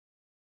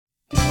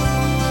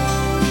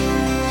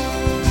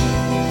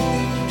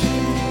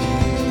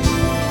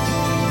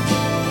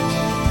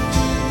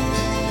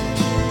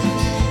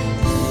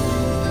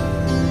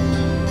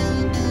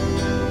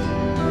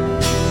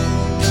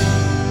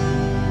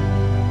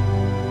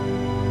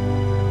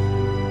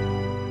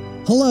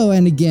Hello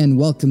and again,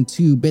 welcome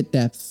to Bit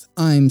Depth.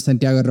 I'm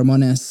Santiago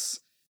Ramones.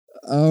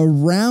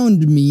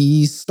 Around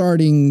me,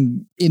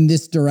 starting in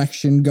this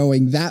direction,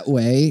 going that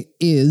way,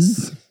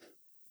 is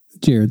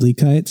Jared Lee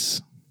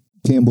Kites,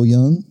 Campbell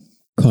Young,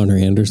 Connor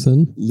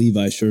Anderson,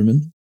 Levi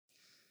Sherman.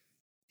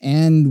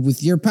 And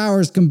with your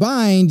powers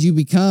combined, you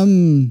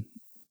become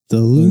the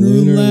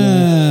Lunar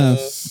Laugh.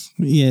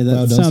 Yeah,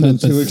 that sounded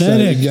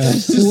pathetic.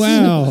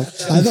 Wow.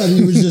 I thought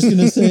he was just going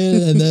to say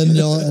it, and then,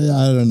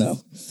 I don't know.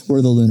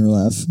 We're the Lunar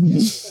Laugh.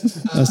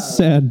 A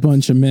sad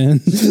bunch of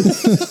men.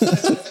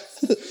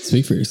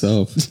 Speak for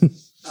yourself.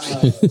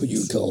 Who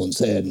you calling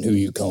sad and who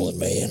you calling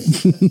man?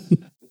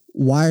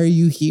 Why are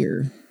you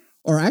here?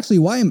 Or actually,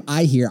 why am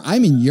I here?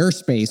 I'm in your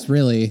space,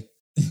 really.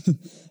 I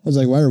was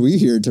like, why are we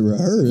here to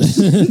rehearse?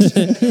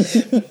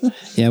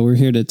 Yeah, we're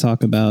here to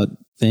talk about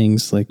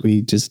things like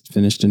we just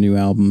finished a new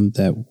album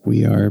that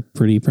we are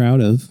pretty proud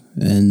of.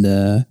 And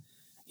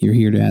you're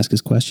here to ask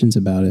us questions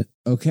about it.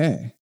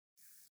 Okay.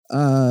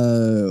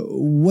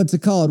 What's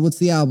it called? What's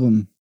the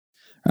album?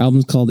 Our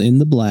album's called In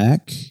the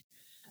Black,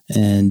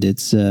 and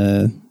it's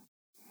a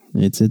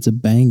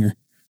banger.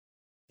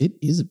 It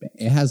is.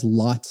 It has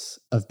lots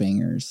of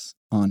bangers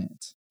on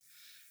it.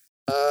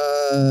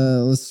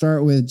 Let's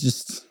start with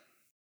just.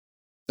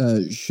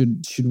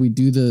 Should we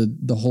do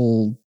the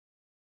whole?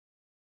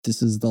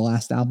 This is the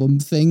last album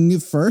thing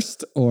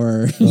first,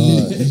 or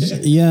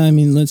yeah, I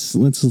mean, let's.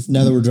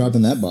 Now that we're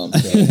dropping that bomb.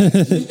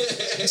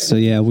 So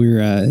yeah,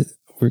 we're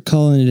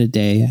calling it a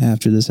day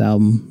after this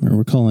album, or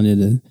we're calling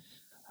it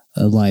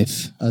a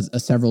life, a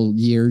several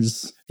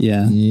years.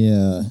 Yeah,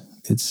 yeah.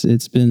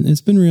 It's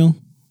been real,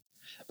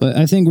 but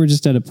I think we're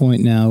just at a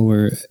point now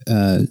where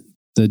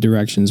the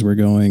directions we're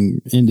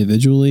going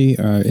individually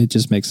it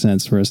just makes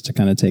sense for us to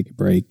kind of take a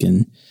break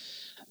and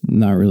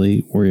not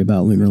really worry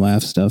about Lunar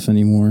Laugh stuff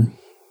anymore.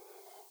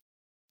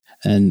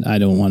 And I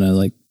don't want to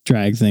like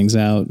drag things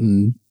out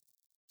and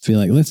feel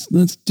like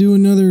let's do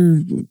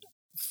another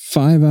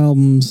 5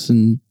 albums,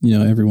 and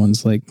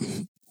everyone's like,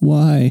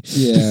 why?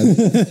 Yeah.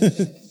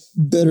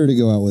 Better to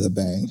go out with a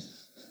bang.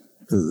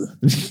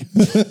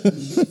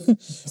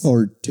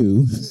 Or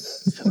 2.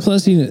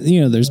 Plus,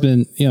 there's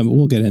been,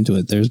 we'll get into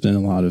it. There's been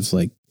a lot of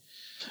like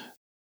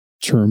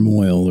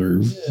turmoil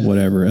or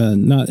whatever,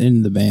 not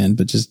in the band,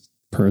 but just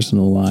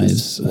personal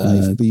lives. Just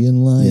life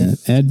being life.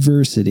 Yeah,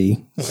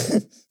 adversity.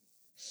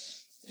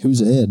 Who's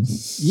Ed?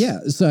 Yeah.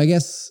 So I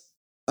guess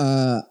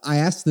I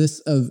ask this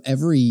of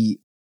every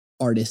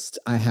artist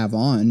I have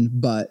on,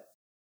 but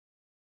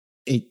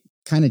it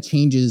kind of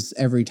changes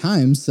every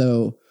time.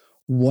 So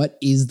what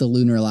is the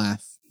Lunar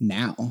Laugh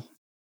now?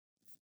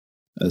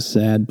 A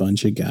sad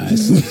bunch of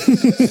guys.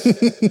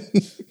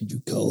 You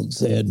calling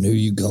sad and who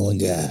you calling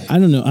guy? I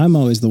don't know. I'm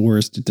always the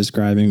worst at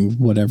describing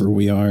whatever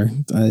we are.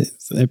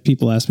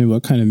 People ask me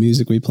what kind of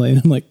music we play,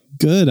 and I'm like,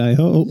 good, I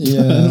hope.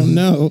 Yeah. I don't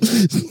know.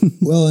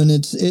 Well, and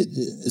it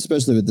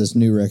especially with this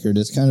new record,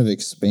 it's kind of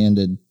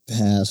expanded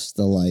past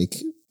the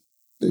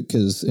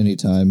because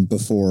anytime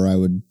before I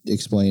would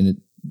explain it,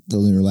 the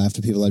Lunar Laugh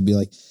to people, I'd be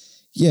like,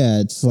 yeah,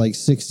 it's like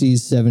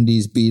 60s,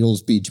 70s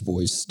Beatles, Beach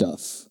Boys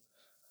stuff.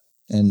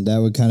 And that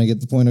would kind of get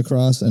the point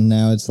across. And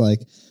now it's like,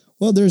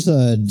 well, there's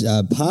a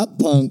pop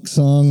punk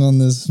song on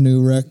this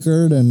new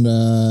record. And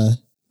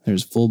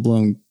there's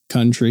full-blown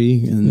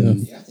country. And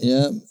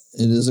yeah,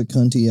 it is a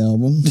cunty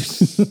album.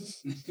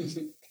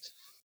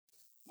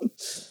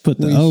 Put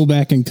the O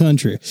back in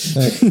country.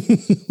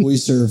 We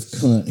serve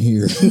cunt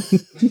here.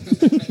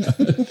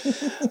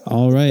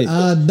 All right.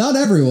 Not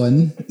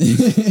everyone.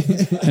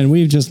 And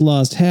we've just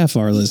lost half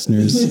our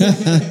listeners.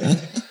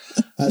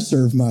 I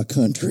serve my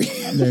country.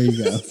 There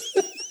you go.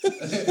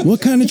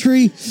 What kind of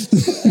tree?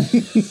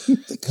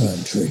 The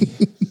country.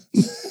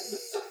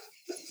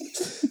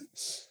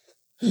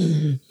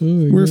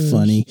 We're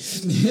funny.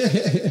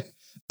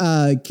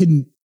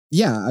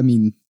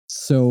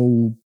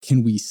 So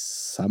can we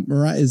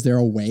summarize? Is there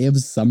a way of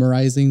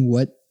summarizing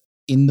what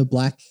In the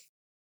Black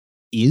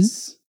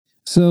is?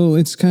 So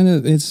it's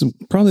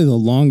probably the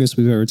longest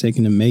we've ever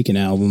taken to make an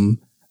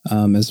album.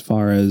 As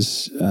far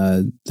as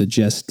the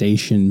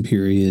gestation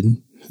period,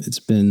 it's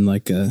been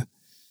like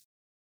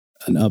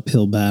an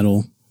uphill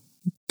battle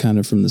kind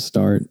of from the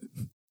start,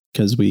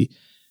 because we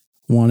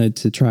wanted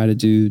to try to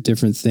do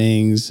different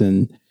things,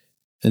 and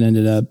it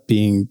ended up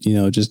being,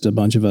 just a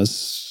bunch of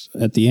us.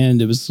 At the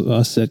end, it was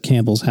us at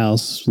Campbell's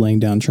house laying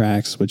down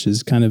tracks, which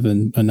is kind of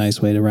a nice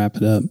way to wrap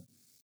it up.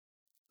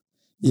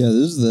 Yeah,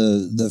 this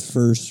is the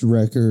first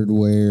record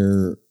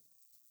where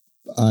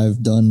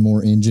I've done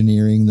more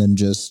engineering than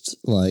just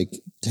like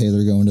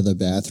Taylor going to the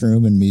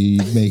bathroom and me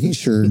making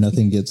sure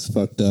nothing gets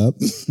fucked up.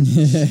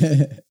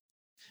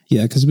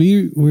 Yeah, because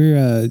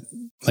we're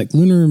like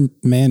Lunar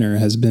Manor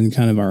has been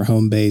kind of our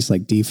home base,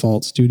 like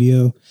default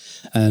studio.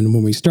 And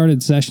when we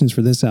started sessions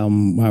for this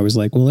album, I was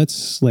like, well,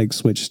 let's like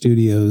switch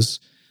studios,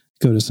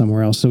 go to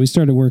somewhere else. So we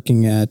started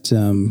working at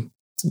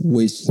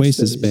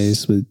Wasted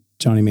Space with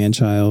Johnny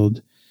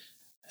Manchild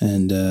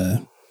and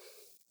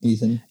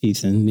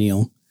Ethan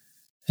Neal.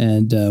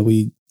 And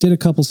we did a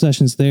couple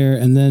sessions there.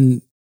 And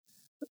then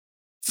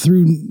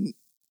through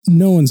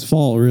no one's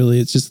fault, really.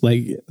 It's just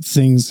like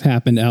things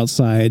happened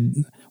outside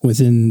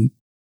within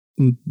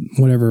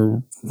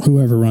whoever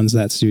runs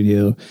that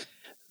studio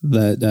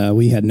that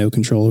we had no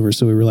control over.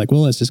 So we were like,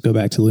 well, let's just go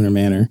back to Lunar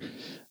Manor.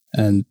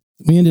 And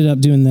we ended up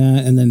doing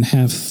that. And then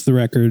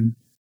halfway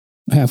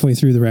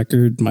through the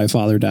record, my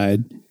father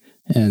died.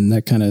 And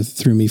that kind of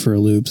threw me for a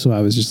loop. So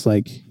I was just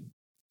like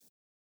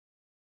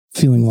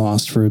feeling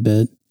lost for a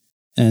bit.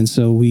 And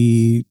so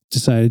we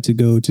decided to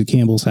go to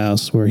Campbell's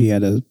house where he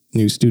had a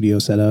new studio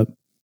set up.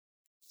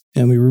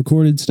 And we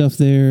recorded stuff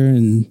there.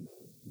 And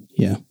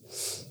yeah.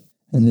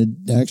 And it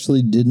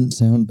actually didn't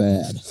sound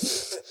bad.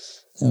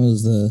 That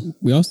was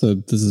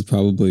this is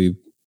probably,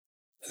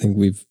 I think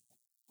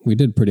we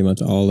did pretty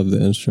much all of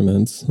the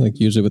instruments. Like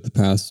usually with the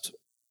past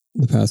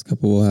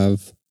couple we'll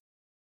have.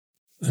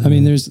 I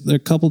mean, there are a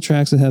couple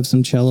tracks that have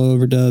some cello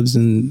overdubs,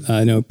 and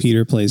I know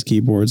Peter plays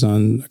keyboards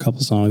on a couple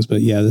songs,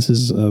 but yeah, this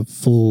is a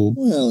full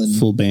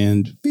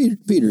band.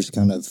 Peter's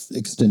kind of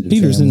extended.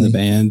 Peter's family. in the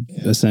band,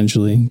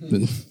 essentially.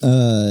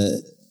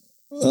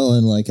 Well,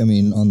 and like, I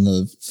mean, on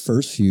the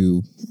first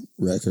few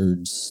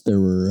records, there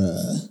were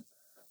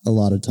a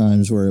lot of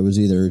times where it was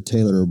either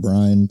Taylor or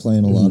Brian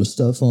playing a lot of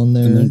stuff on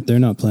there. And they're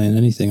not playing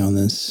anything on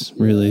this,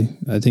 really.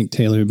 I think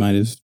Taylor might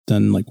have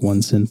done like one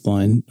synth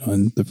line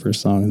on the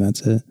first song, and that's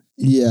it.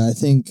 Yeah, I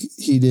think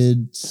he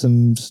did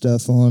some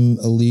stuff on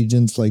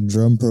Allegiance, like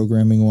drum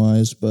programming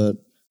wise, but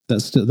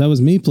that was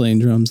me playing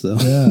drums, though.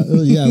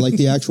 Yeah, like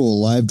the actual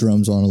live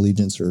drums on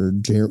Allegiance or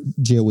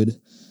Jailwood.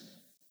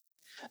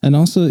 And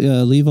also,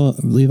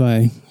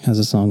 Levi has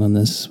a song on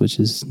this, which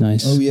is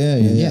nice. Oh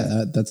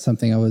yeah. That's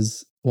something I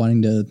was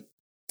wanting to,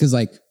 because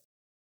like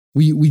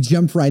we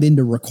jumped right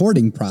into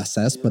recording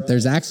process, but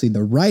there's actually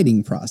the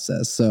writing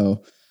process.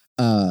 So,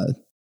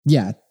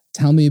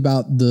 tell me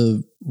about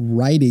the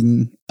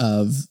writing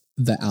of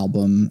the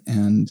album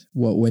and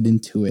what went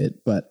into it.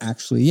 But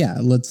actually,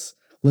 let's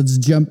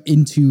jump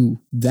into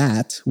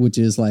that, which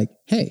is like,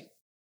 hey,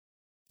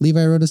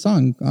 Levi wrote a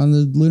song on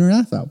the Lunar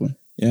Nath album.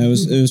 Yeah, it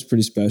was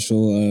pretty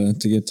special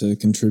to get to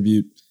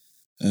contribute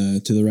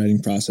to the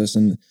writing process.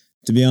 And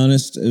to be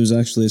honest, it was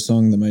actually a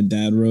song that my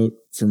dad wrote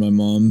for my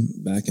mom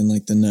back in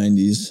like the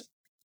 90s.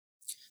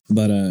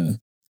 But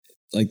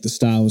like the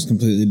style was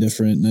completely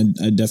different, and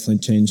I definitely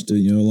changed a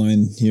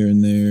line here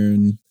and there,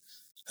 and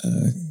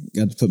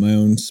got to put my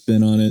own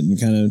spin on it, and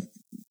kind of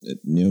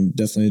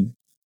definitely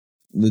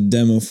the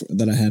demo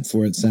that I had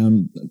for it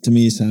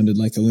sounded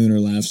like a Lunar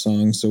Laugh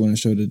song. So when I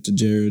showed it to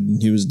Jared and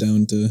he was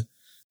down to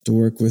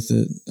work with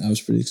it, I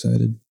was pretty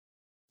excited.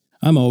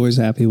 I'm always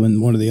happy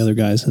when one of the other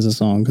guys has a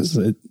song, because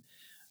I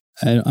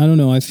don't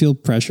know, I feel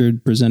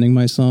pressured presenting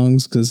my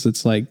songs because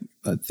it's like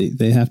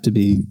they have to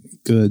be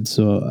good.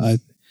 So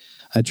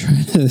I try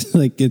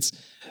to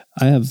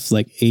I have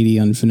like 80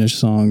 unfinished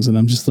songs, and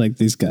I'm just like,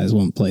 these guys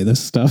won't play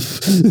this stuff.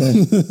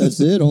 That's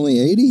it, only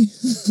 80?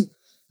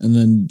 And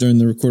then during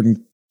the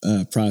recording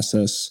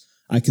process,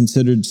 I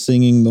considered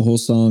singing the whole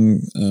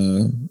song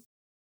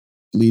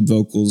lead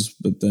vocals,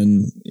 but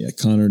then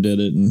Connor did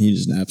it, and he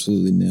just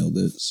absolutely nailed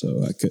it.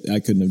 So I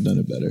couldn't have done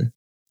it better.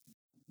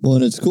 Well,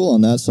 and it's cool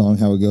on that song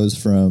how it goes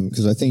from,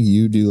 because I think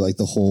you do like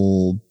the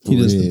whole bridge. He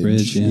does the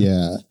bridge,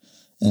 yeah.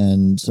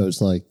 And so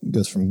it's like, it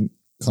goes from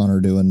Connor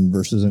doing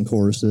verses and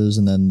choruses,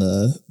 and then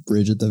the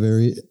bridge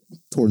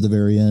toward the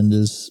very end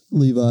is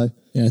Levi.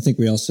 Yeah, I think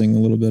we all sing a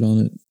little bit on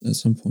it at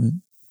some point.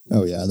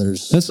 Oh yeah,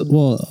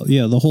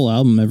 the whole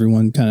album,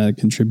 everyone kind of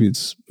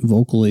contributes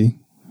vocally,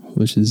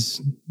 which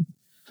is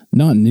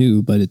not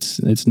new, but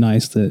it's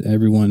nice that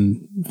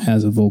everyone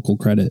has a vocal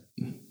credit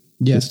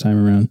this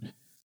time around.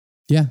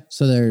 Yeah,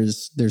 so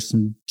there's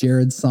some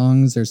Jared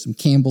songs, there's some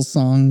Campbell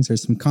songs,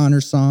 there's some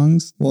Connor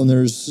songs. Well, and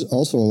there's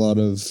also a lot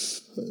of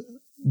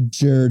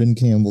Jared and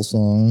Campbell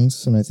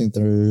songs, and I think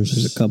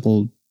there's a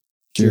couple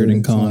Jared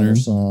and Connor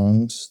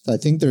songs. I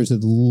think there's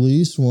at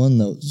least one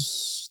that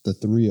was the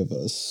three of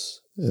us,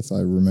 if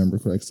I remember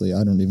correctly. I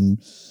haven't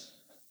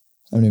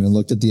even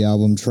looked at the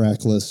album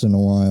track list in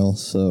a while,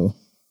 so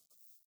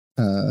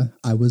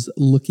I was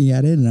looking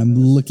at it, and I'm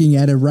looking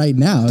at it right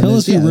now. Tell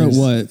us who wrote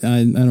what.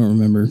 I don't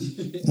remember.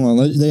 Well,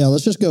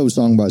 let's just go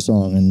song by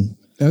song. And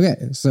okay,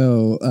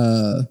 so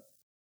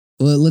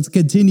let's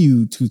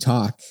continue to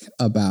talk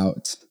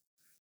about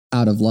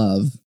Out of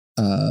Love.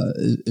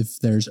 If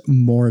there's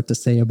more to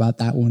say about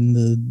that one,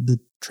 the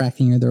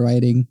tracking or the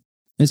writing.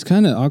 It's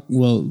kind of,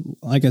 well,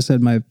 like I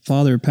said, my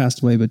father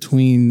passed away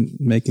between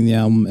making the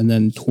album, and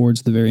then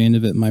towards the very end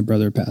of it, my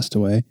brother passed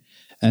away.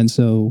 And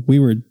so we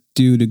were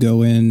due to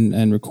go in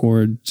and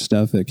record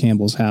stuff at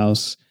Campbell's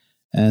house.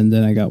 And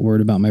then I got word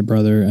about my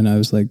brother, and I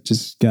was like,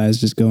 just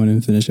go in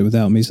and finish it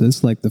without me. So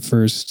it's like the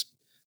first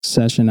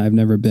session I've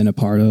never been a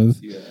part of,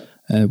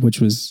 which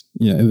was,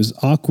 it was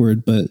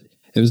awkward, but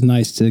it was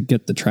nice to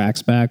get the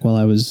tracks back while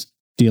I was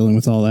dealing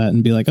with all that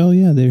and be like, oh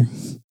yeah, they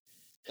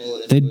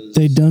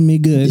done me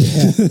good.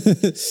 Yeah.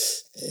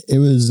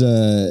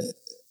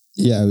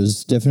 It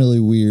was definitely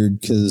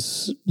weird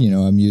because,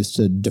 I'm used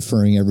to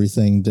deferring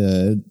everything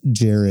to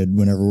Jared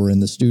whenever we're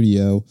in the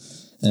studio,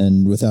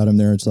 and without him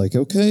there, it's like,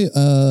 okay,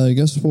 I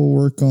guess we'll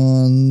work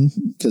on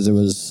because it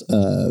was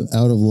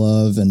Out of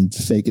Love and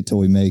Fake It Till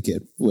We Make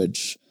It,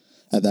 which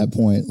at that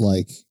point,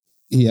 like,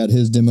 he had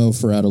his demo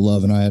for Out of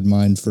Love and I had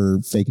mine for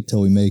Fake It Till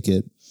We Make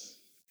It.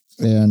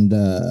 And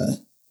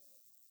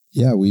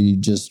yeah, we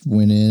just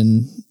went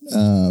in,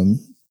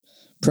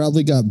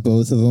 probably got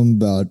both of them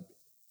about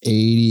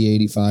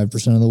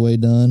 85% of the way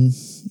done.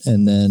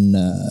 And then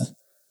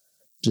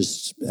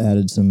just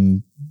added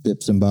some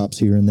bips and bops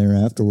here and there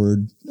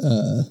afterward.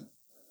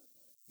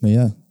 But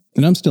yeah.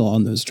 And I'm still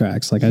on those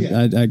tracks. Like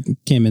I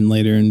came in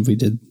later and we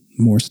did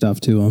more stuff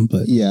to them,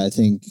 but yeah, I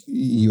think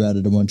you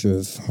added a bunch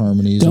of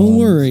harmonies. Don't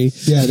worry.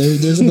 Yeah,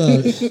 there's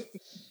about.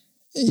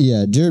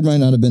 Yeah, Jared might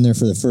not have been there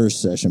for the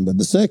first session, but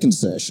the second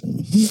session.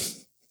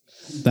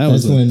 That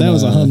was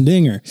a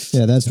humdinger.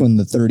 Yeah, that's when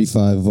the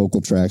 35 vocal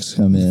tracks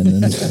come in.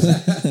 And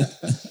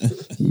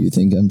you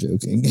think I'm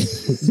joking?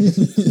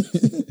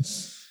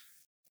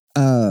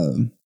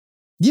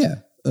 Yeah.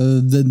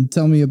 Then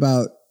tell me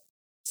about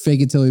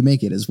Fake It Till We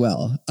Make It as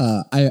well.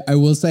 I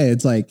will say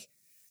it's like,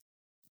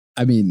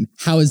 I mean,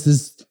 how is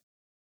this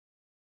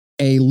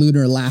a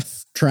Lunar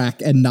laugh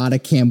track and not a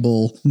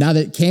Campbell? Now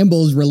that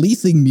Campbell is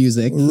releasing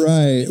music,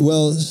 right?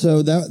 Well,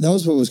 so that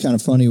was what was kind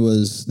of funny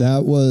was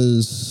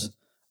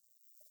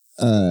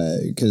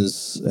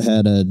because I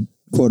had a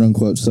quote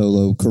unquote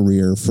solo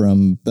career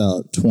from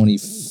about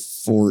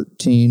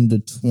 2014 to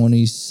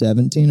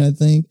 2017, I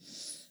think.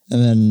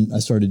 And then I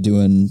started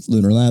doing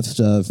Lunar Laugh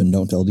stuff and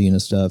Don't Tell Dina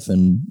stuff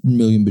and a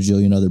million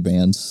bajillion other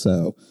bands.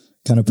 So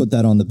kind of put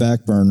that on the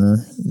back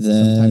burner.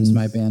 Then sometimes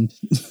my band.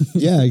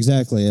 Yeah,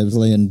 exactly. I was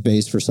playing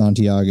bass for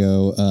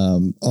Santiago,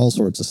 all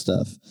sorts of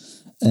stuff.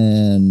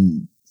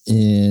 And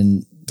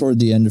toward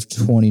the end of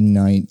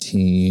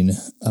 2019,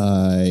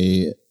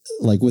 I,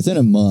 like, within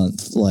a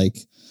month, like,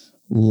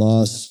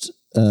 lost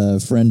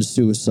a friend to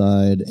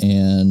suicide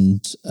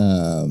and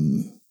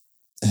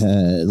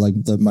had, like,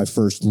 my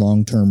first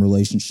long-term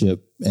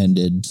relationship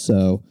ended.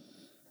 So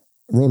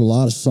I wrote a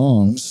lot of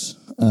songs.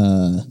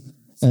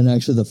 And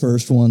actually the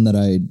first one that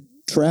I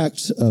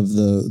tracked of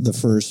the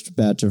first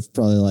batch of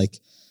probably like, I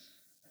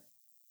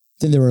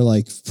think there were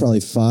like probably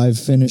 5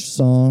 finished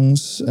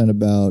songs and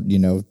about,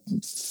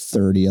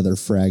 30 other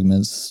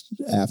fragments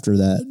after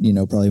that,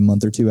 probably a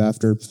month or two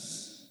after.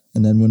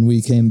 And then when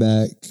we came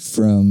back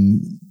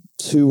from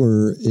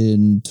tour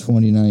in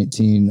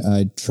 2019,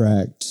 I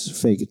tracked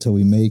Fake It Till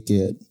We Make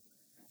It.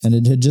 And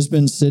it had just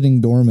been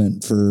sitting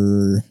dormant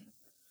for,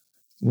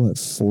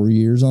 4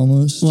 years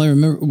almost? Well, I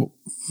remember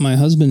my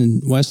husband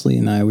and Wesley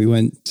and I, we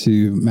went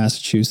to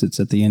Massachusetts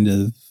at the end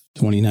of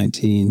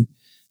 2019,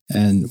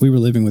 and we were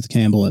living with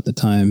Campbell at the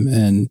time.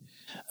 And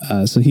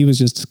so he was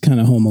just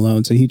kind of home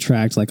alone. So he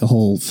tracked like a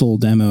whole full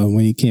demo. And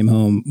when we came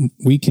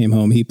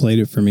home, he played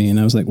it for me. And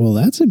I was like, well,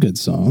 that's a good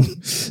song.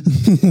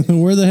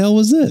 Where the hell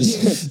was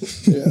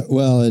this? Yeah,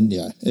 well, and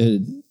yeah,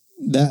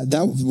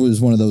 that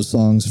was one of those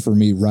songs for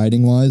me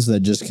writing wise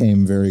that just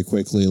came very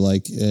quickly.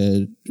 Like,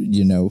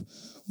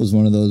 was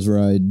one of those where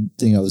I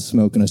think I was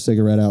smoking a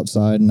cigarette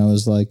outside and I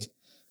was like,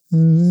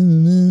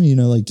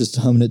 like just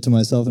humming it to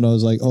myself. And I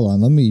was like, hold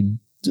on, let me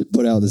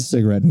put out this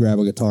cigarette and grab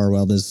a guitar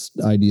while this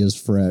idea is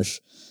fresh.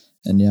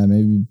 And yeah,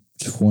 maybe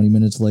 20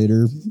 minutes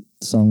later,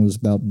 the song was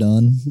about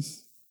done.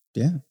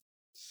 Yeah.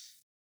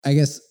 I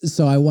guess,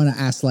 so I want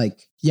to ask,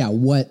 like, yeah,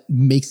 what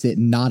makes it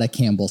not a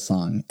Campbell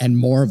song and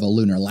more of a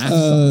Lunar Laugh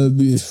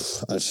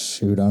song?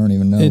 Shoot, I don't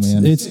even know,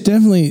 man. It's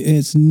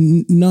definitely,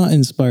 not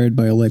inspired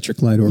by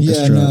Electric Light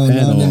Orchestra at not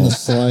all. In the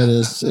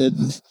slightest.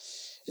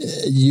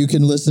 You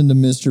can listen to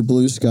Mr.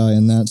 Blue Sky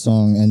in that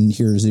song and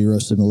hear zero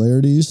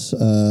similarities.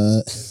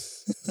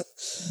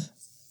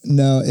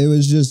 No, it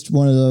was just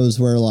one of those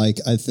where, like,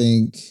 I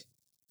think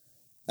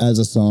as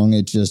a song,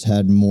 it just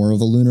had more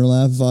of a Lunar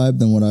Laugh vibe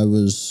than what I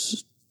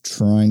was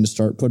trying to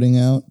start putting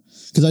out.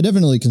 Because I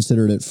definitely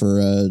considered it for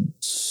a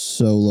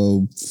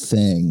solo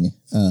thing.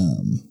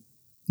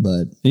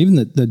 But even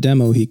the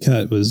demo he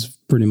cut was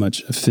pretty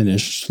much a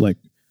finished, like.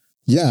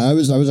 Yeah, I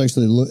was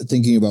actually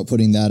thinking about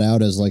putting that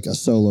out as like a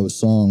solo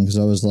song because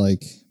I was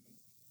like,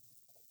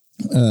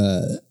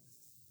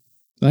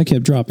 I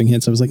kept dropping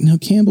hints. I was like, "No,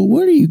 Campbell,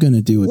 what are you going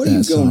to do with that song? What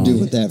are you going to do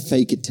with that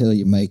Fake It Till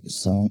You Make It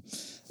song?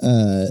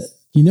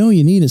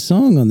 You need a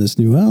song on this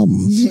new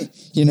album.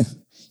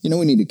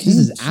 We need to. This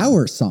is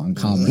our song,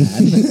 comrade.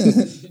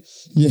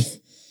 Yeah.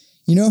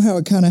 You know how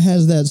it kind of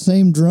has that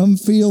same drum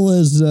feel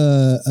as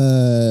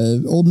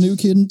Old New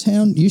Kid in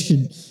Town? We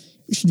should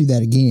do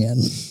that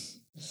again.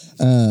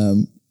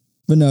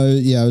 But no,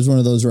 yeah, it was one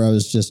of those where I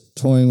was just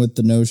toying with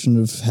the notion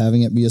of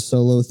having it be a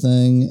solo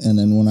thing. And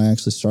then when I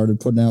actually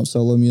started putting out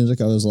solo music,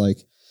 I was like,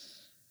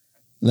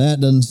 that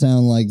doesn't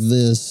sound like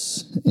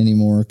this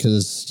anymore.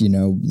 Cause,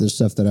 the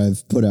stuff that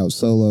I've put out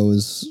solo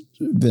has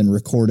been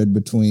recorded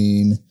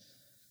between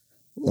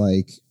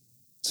like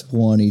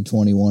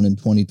 2021 and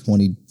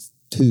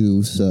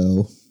 2022.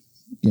 So,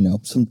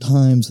 some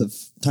time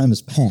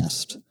has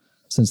passed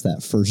since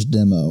that first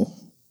demo.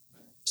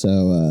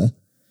 So,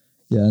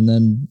 yeah, and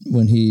then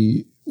when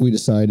we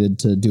decided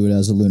to do it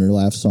as a Lunar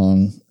Laugh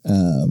song,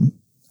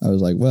 I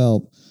was like,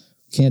 well,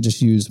 can't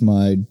just use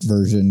my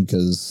version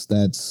because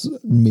that's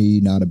me,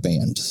 not a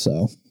band.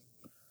 So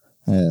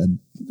I had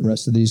the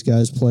rest of these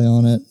guys play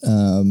on it,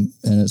 and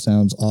it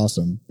sounds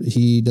awesome.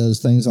 He does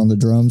things on the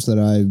drums that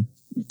I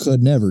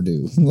could never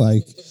do.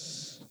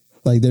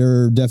 Like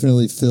there are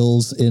definitely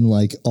fills in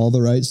like all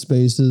the right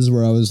spaces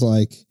where I was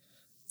like,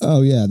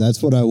 oh yeah,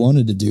 that's what I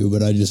wanted to do,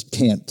 but I just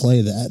can't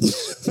play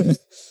that.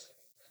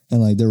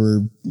 And like there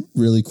were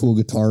really cool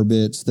guitar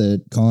bits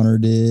that Connor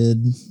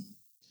did.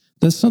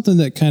 That's something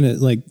that kind of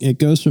like it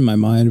goes through my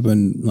mind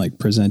when like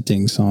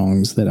presenting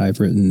songs that I've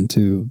written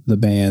to the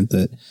band,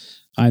 that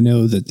I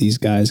know that these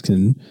guys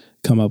can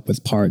come up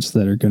with parts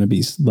that are going to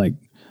be like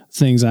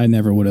things I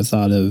never would have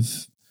thought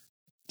of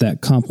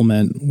that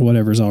complement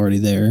whatever's already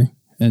there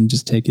and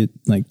just take it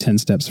like 10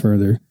 steps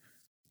further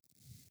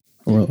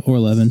or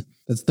 11.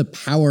 That's the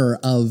power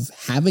of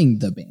having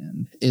the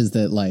band, is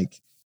that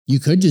like you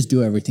could just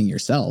do everything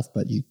yourself,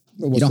 but you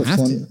don't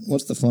have to.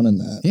 What's the fun in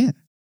that? Yeah.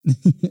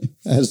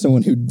 As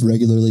someone who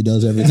regularly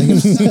does everything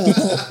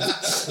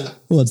himself,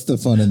 what's the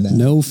fun in that?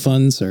 No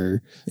fun,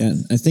 sir. Yeah,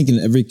 I think in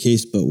every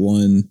case but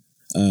one,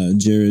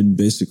 Jared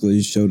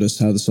basically showed us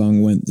how the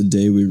song went the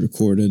day we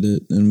recorded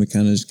it, and we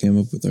kind of just came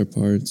up with our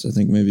parts. I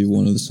think maybe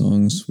one of the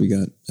songs we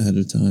got ahead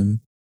of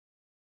time.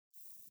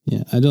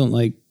 Yeah, I don't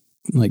like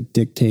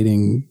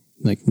dictating,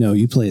 like, no,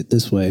 you play it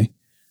this way,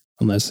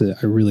 unless I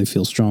really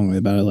feel strongly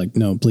about it. Like,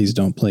 no, please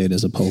don't play it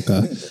as a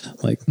polka.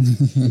 Like,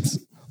 it's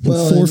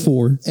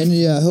 4/4. And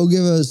yeah, he'll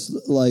give us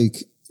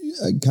like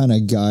kind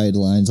of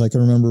guidelines. Like I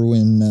remember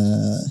when,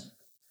 the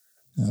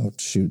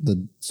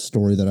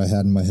story that I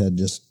had in my head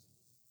just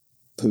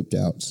pooped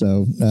out.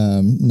 So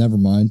never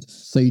mind.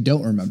 So you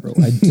don't remember.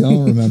 I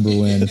don't remember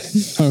when.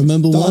 I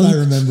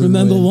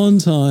remember one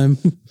time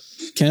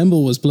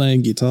Campbell was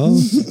playing guitar.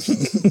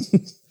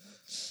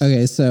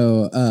 Okay,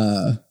 so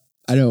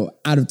I know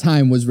Out of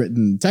Time was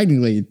written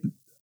technically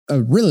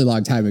a really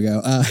long time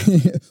ago.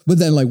 But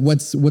then like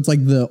what's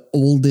like the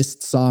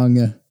oldest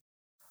song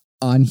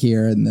on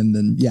here, and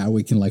then yeah,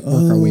 we can like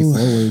work our way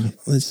forward.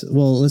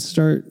 Let's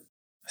start.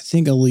 I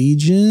think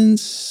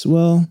Allegiance.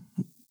 Well,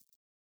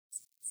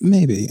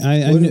 maybe.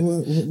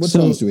 What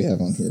songs do we have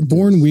on here?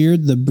 Born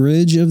Weird, the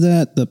bridge of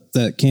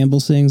that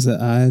Campbell sings, that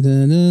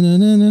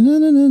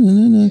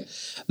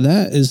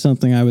that is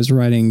something I was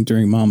writing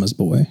during Mama's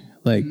Boy.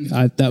 Like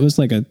that was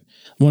like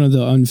one of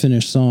the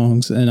unfinished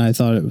songs, and I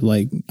thought it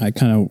like I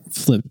kind of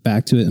flipped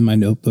back to it in my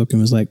notebook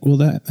and was like, well,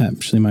 that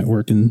actually might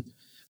work in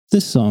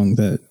this song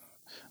that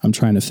I'm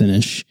trying to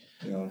finish.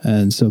 Yeah.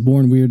 And so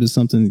Born Weird is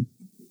something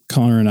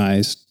Connor and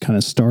I kind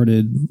of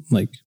started,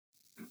 like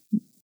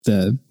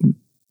the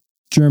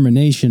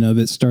germination of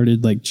it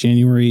started like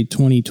January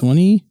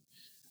 2020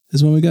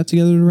 is when we got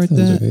together to write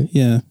that. Right.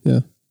 Yeah.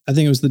 I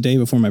think it was the day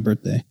before my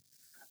birthday.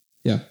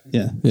 Yeah.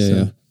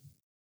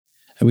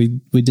 And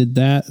we did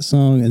that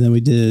song, and then we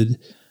did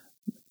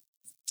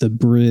the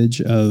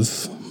bridge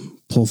of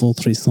Pour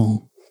votre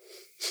sang.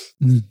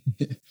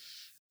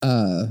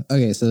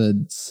 Okay, so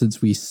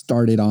since we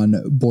started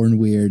on Born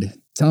Weird,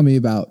 tell me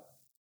about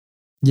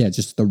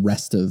just the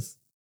rest of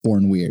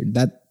Born Weird.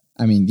 That,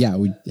 I mean, yeah,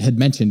 we had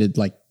mentioned it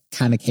like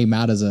kind of came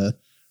out as a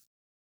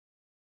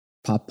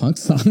pop punk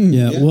song.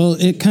 Yeah. Well,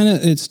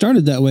 it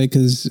started that way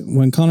because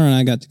when Connor and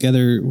I got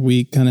together,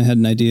 we kind of had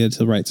an idea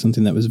to write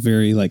something that was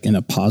very like in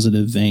a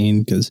positive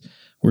vein, because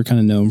we're kind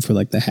of known for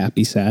like the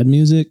happy, sad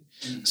music.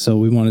 So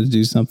we wanted to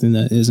do something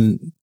that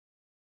isn't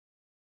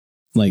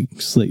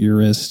like slit your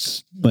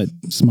wrists, but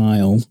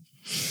smile.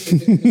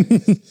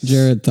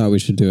 Jared thought we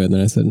should do it, and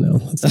then I said no.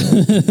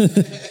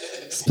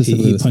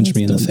 He punched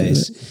me in the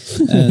face.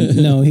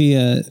 No, he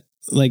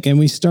and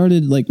we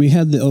started like we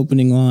had the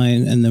opening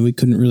line, and then we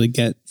couldn't really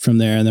get from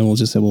there, and then we'll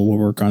just say, well, we'll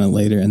work on it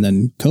later, and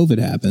then COVID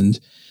happened,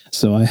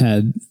 so I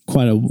had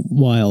quite a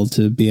while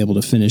to be able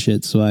to finish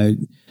it. So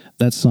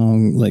that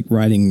song, like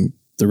writing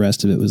the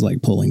rest of it was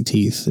like pulling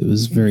teeth. It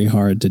was very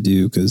hard to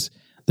do because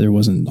there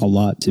wasn't a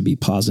lot to be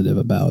positive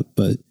about,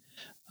 but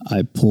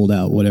I pulled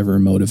out whatever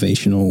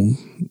motivational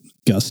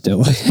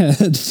gusto I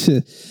had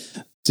to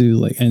do,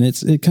 like, and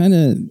it kind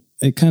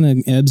of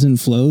ebbs and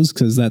flows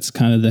because that's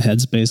kind of the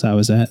headspace I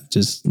was at,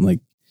 just like,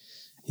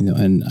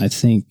 and I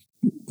think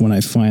when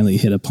I finally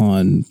hit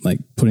upon like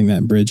putting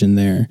that bridge in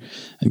there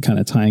and kind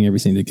of tying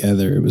everything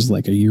together, it was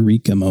like a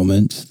eureka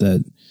moment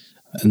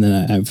and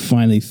then I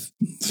finally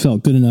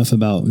felt good enough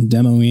about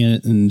demoing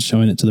it and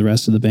showing it to the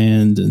rest of the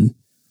band, and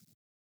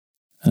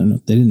I don't know,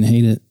 they didn't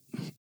hate it.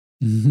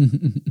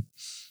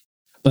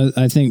 But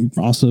I think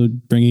also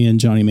bringing in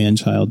Johnny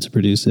Manchild to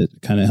produce it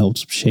kind of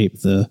helps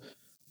shape the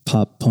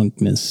pop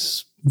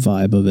punkness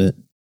vibe of it.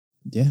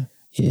 Yeah.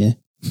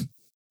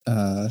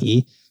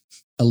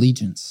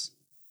 Allegiance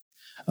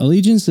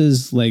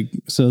is like,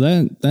 so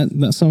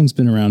that song's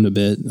been around a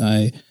bit.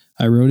 I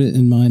wrote it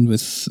in mind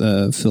with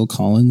Phil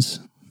Collins.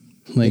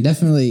 Like,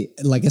 definitely,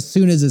 like as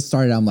soon as it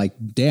started, I'm like,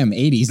 damn,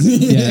 80s.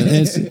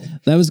 Yeah,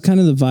 that was kind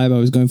of the vibe I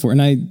was going for.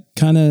 And I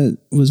kind of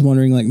was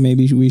wondering like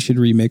maybe we should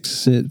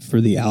remix it for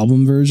the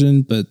album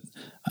version, but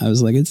I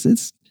was like,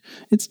 it's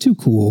too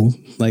cool.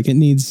 Like it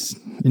needs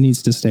It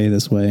needs to stay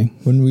this way.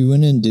 When we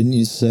went in, didn't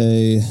you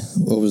say,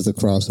 what was the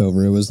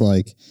crossover? It was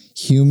like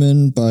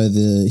Human by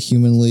the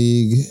Human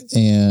League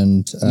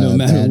and... No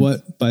matter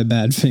what, by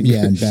Badfinger.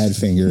 Yeah, and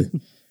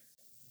Badfinger.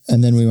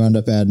 And then we wound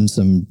up adding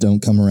some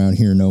Don't Come Around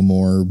Here No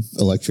More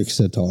electric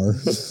sitar.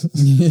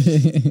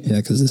 Yeah,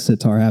 because the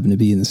sitar happened to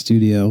be in the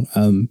studio.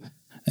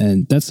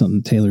 And that's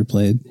something Taylor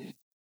played,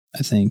 I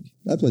think.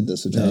 I played the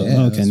sitar.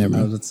 Okay, never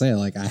mind. I would say,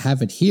 like, I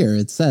have it here.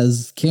 It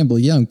says Campbell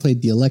Young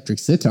played the electric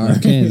sitar.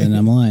 Okay, then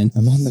I'm lying.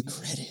 I'm on the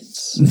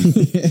credits.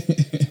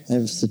 I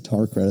have a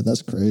sitar credit.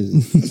 That's crazy.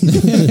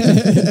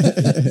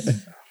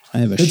 I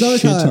have a It's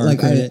always how, sitar like,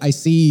 credit. I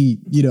see,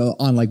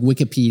 on like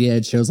Wikipedia,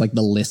 it shows like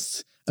the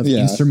list of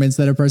instruments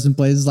that a person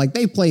plays. It's like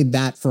they played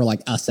that for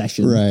like a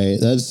session. Right.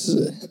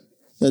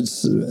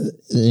 That's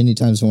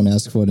anytime someone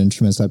asks what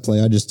instruments I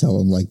play, I just tell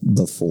them like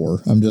the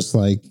 4. I'm just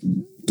like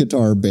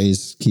guitar,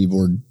 bass,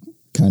 keyboard,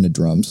 kind of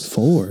drums.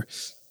 4.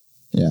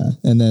 Yeah.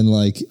 And then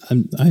like,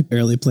 I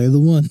barely play the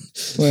 1.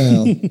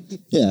 well,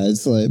 yeah,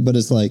 it's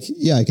like,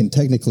 yeah, I can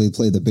technically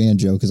play the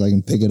banjo because I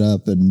can pick it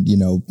up and,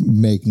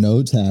 make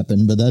notes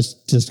happen, but that's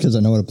just because I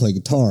know how to play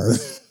guitar.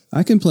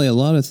 I can play a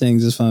lot of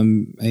things if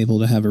I'm able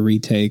to have a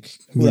retake.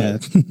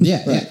 Right.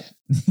 Yeah.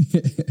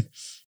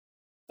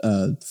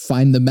 Yeah.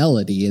 Find the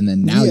melody, and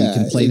then now you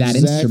can play that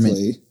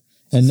instrument.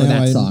 And for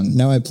now that song.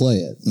 Now I play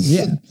it.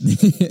 Yeah.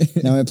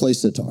 Now I play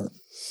sitar.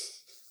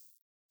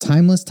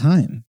 Timeless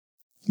Time.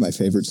 My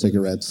favorite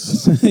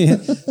cigarettes. Yeah.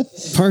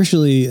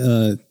 Partially,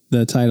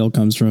 the title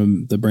comes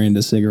from the brand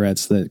of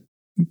cigarettes that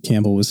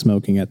Campbell was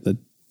smoking at the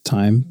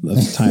time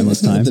of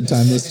Timeless Time. The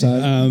timeless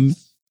time.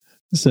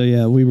 So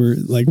yeah, we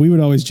would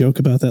always joke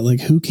about that,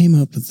 like, who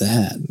came up with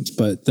that?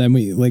 But then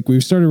we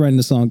started writing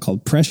a song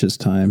called Precious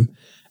Time.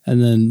 And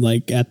then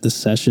like at the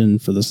session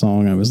for the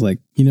song, I was like,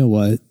 you know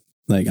what?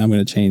 Like, I'm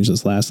going to change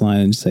this last line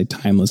and just say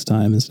Timeless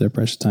Time instead of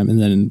Precious Time.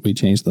 And then we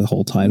changed the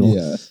whole title.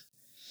 Yeah.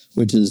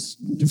 Which is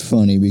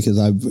funny because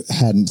I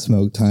hadn't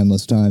smoked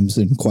Timeless Times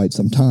in quite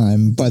some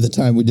time by the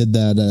time we did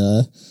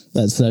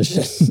that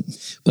session.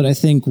 But I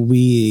think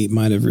we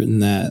might have written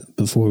that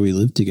before we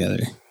lived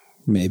together,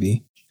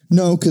 maybe.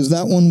 No, because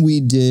that one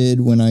we did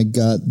when I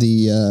got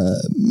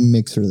the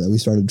mixer that we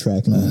started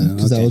tracking on.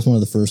 Because that was one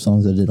of the first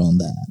songs I did on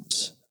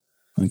that.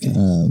 Okay.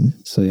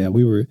 So yeah,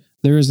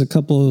 there was a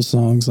couple of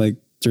songs like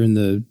during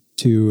the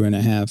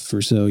 2.5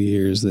 or so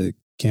years that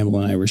Campbell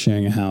and I were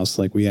sharing a house,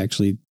 like we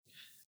actually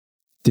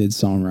did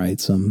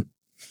songwrite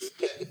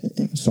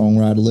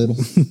a little.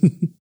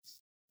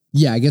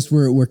 Yeah, I guess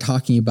we're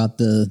talking about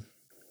the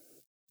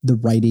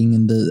writing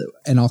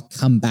and I'll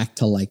come back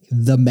to like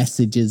the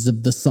messages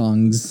of the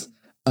songs.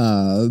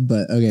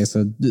 But okay,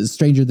 so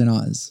Stranger Than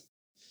Oz.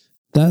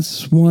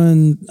 That's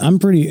one I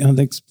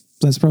think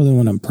that's probably the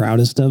one I'm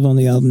proudest of on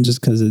the album,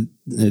 just because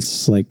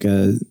it's like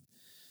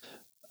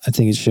I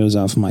think it shows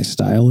off my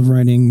style of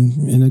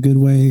writing in a good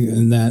way,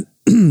 and that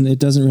it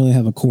doesn't really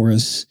have a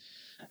chorus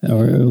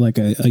or like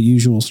a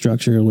usual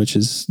structure, which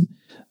is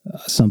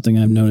something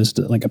I've noticed,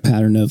 like a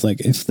pattern of,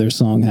 like, if their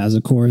song has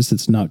a chorus,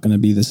 it's not going to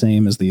be the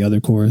same as the other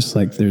chorus.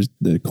 Like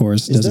the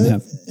chorus doesn't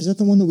have. Is that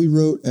the one that we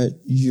wrote at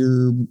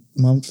your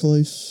mom's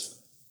place?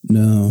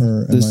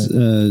 No,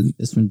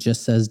 This one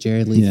just says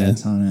Jared Lee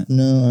Fetz on it.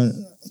 No,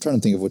 I'm trying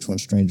to think of which one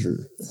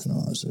Stranger Than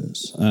Oz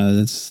is.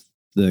 That's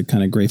the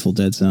kind of Grateful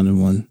Dead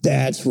sounding one.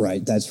 That's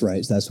right. That's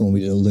the one we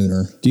did,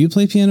 Lunar. Do you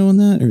play piano on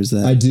that, or is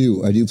that? I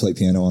do play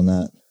piano on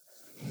that.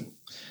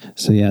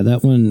 So yeah,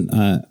 that one,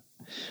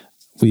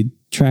 we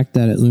tracked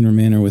that at Lunar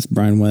Manor with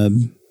Brian Webb,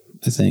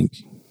 I think.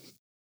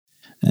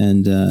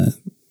 And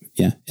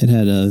yeah, it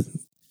had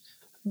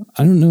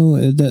I don't know,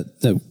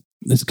 that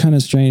it's kind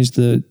of strange.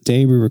 The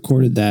day we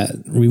recorded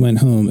that, we went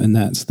home and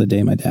that's the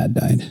day my dad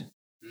died.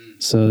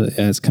 So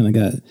yeah, it's kind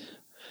of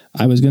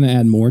I was going to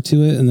add more to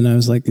it. And then I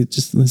was like,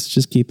 let's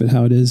just keep it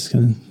how it is,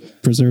 kind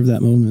of preserve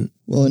that moment.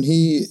 Well, and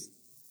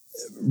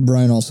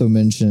Brian also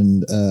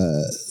mentioned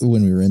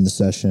when we were in the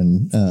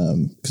session,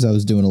 because I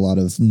was doing a lot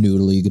of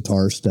noodly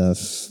guitar stuff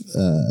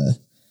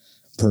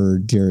per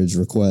Jared's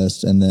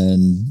request. And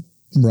then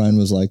Brian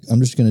was like,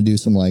 I'm just going to do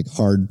some like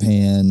hard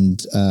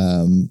panned,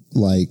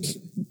 like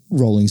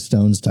Rolling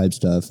Stones type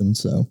stuff. And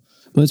so.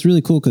 But it's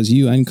really cool because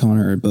you and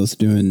Connor are both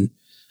doing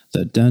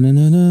the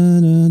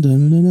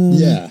da-na-na-na-na-na-na-na.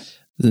 Yeah.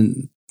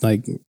 Then,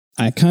 like,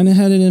 I kind of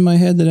had it in my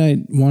head that I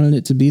wanted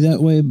it to be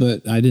that way,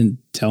 but I didn't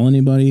tell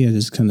anybody. I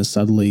just kind of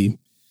subtly,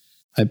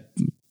 I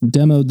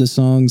demoed the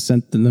song,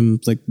 sent them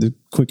like the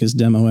quickest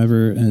demo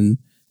ever, and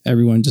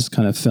everyone just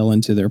kind of fell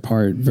into their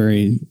part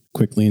very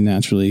quickly and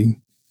naturally.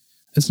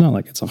 It's not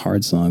like it's a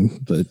hard song,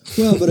 but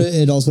but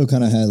it also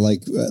kind of had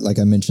like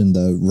I mentioned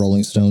the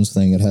Rolling Stones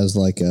thing. It has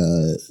like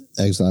a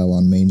Exile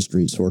on Main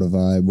Street sort of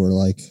vibe where,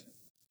 like,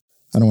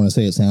 I don't want to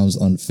say it sounds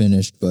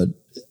unfinished, but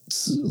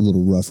it's a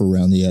little rough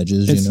around the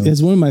edges.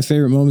 It's one of my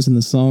favorite moments in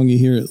the song. You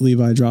hear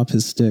Levi drop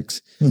his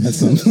sticks. That's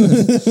something.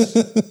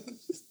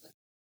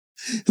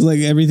 It's like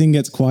everything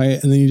gets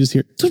quiet, and then you just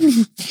hear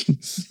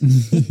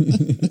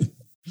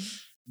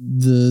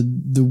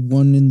the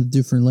one in the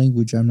different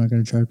language. I'm not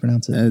going to try to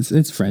pronounce it.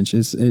 It's French.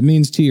 It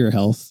means to your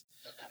health.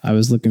 I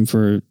was looking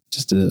for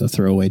just a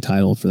throwaway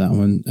title for that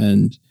one.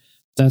 And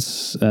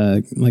that's,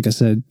 like I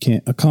said,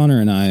 Connor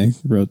and I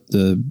wrote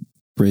the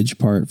bridge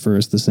part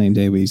first the same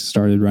day we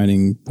started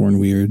writing Born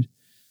Weird,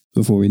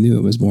 before we knew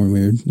it was Born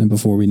Weird and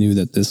before we knew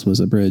that this was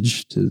a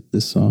bridge to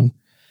this song.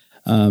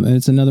 And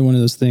it's another one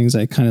of those things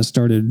I kind of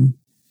started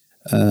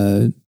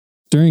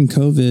during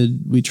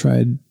COVID. We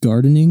tried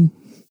gardening.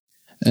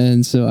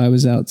 And so I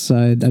was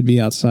outside, I'd be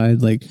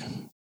outside like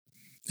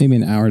maybe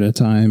an hour at a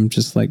time,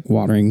 just like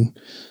watering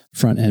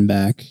front and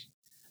back.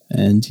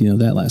 And,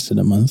 that lasted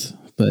a month,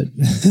 but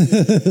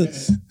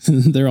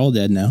they're all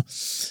dead now.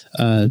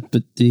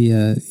 But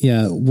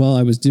while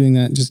I was doing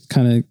that, just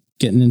kind of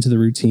getting into the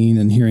routine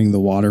and hearing the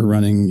water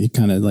running, you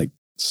kind of like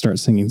start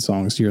singing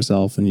songs to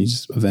yourself and you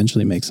just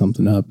eventually make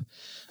something up.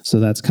 So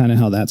that's kind of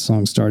how that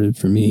song started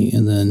for me.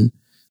 And then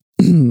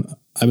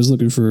I was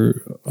looking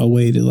for a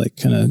way to like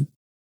kind of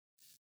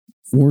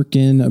work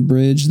in a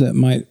bridge that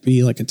might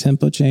be like a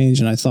tempo change.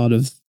 And I thought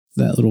of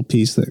that little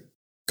piece that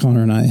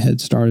Connor and I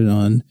had started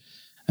on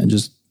and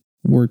just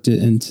worked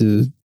it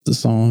into the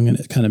song, and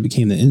it kind of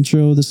became the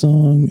intro of the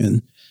song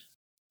and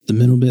the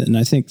middle bit. And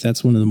I think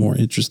that's one of the more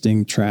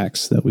interesting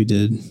tracks that we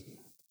did.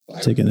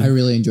 I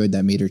really enjoyed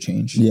that meter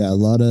change. Yeah, a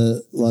lot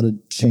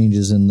of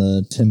changes in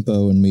the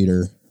tempo and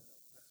meter.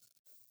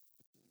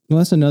 Well,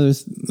 that's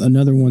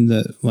another one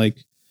that like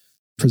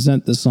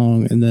present the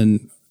song, and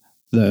then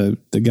the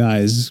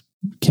guys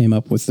came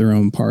up with their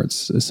own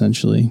parts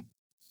essentially.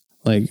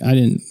 Like I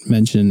didn't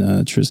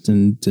mention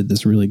Tristan did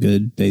this really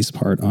good bass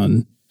part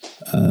on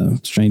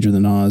Stranger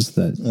Than Oz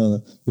that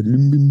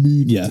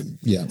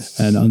yeah.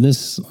 And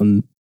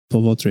on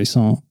Pour Votre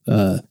Sang,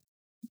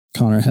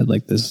 Connor had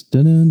like this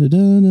on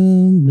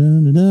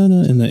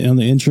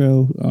the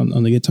intro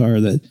on the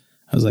guitar that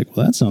I was like,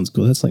 well, that sounds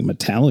cool. That's like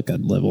Metallica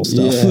level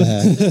stuff.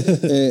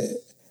 Yeah.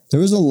 There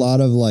was a lot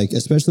of like,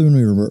 especially when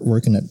we were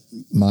working at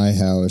my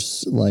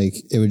house, like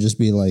it would just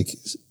be like,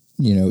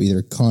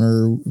 either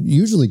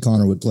usually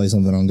Connor would play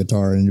something on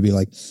guitar and it'd be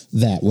like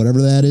that,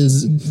 whatever that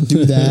is,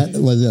 do that.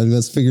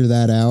 Let's figure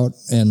that out.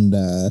 And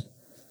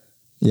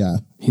yeah.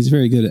 He's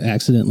very good at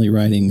accidentally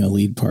writing a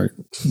lead part.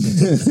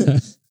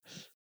 That's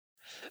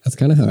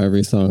kind of how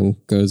every song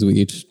goes. We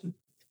each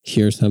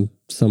hear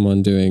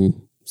someone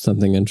doing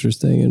something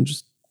interesting and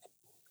just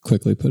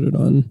quickly put it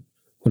on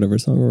whatever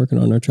song we're working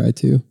on or try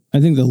to. I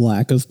think the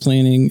lack of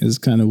planning is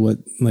kind of what,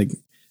 like,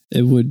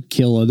 it would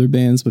kill other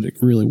bands, but it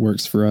really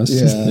works for us.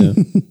 Yeah.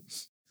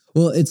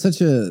 Well, it's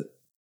an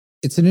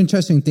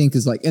interesting thing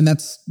because like, and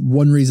that's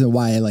one reason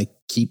why I like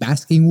keep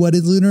asking what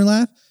is Lunar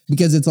Laugh,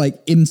 because it's like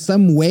in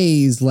some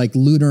ways like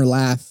Lunar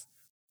Laugh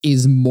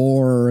is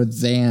more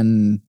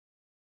than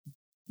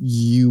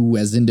you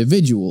as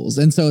individuals.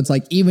 And so it's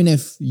like, even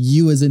if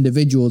you as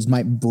individuals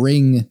might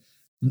bring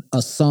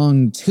a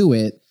song to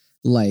it,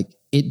 like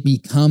it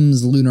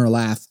becomes Lunar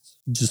Laugh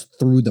just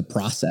through the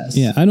process.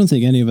 Yeah, I don't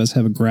think any of us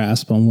have a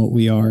grasp on what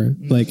we are.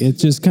 Like it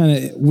just kind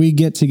of, we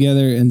get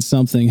together and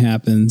something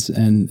happens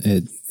and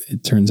it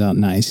turns out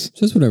nice.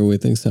 Just whatever we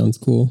think sounds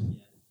cool,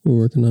 we're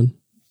working on.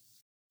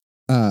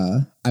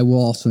 I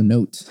will also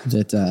note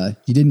that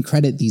you didn't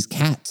credit these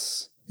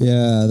cats.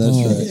 Yeah, that's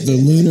right.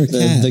 The Lunar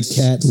Cats. The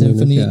cat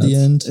symphony at the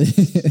end.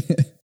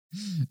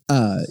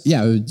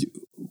 Yeah.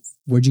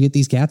 Where'd you get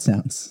these cat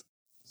sounds?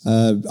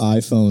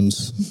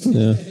 iPhones.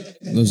 Yeah.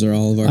 Those are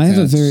all of our I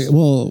cats. have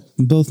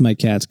both my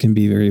cats can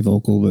be very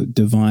vocal, but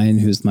Divine,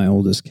 who's my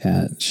oldest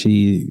cat,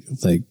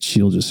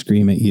 she'll just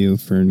scream at you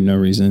for no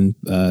reason,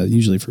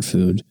 usually for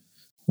food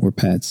or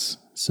pets.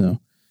 So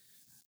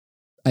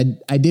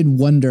I did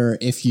wonder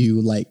if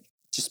you like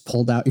just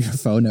pulled out your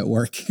phone at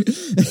work.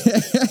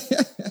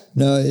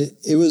 No,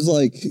 it was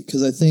like,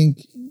 because I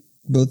think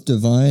both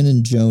Divine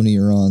and Joni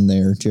are on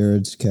there.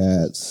 Jared's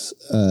cats.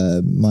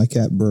 My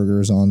cat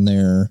Burger's on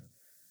there.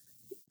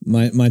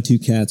 My two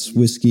cats,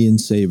 Whiskey and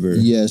Saber.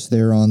 Yes,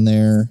 they're on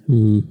there.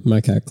 My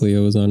cat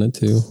Cleo was on it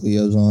too.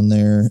 Leo's on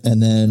there.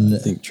 And then I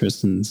think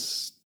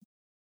Tristan's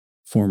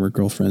former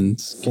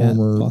girlfriend's cat,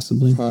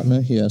 possibly.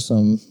 partner. Yeah,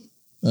 something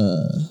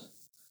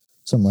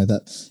like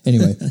that.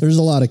 Anyway, there's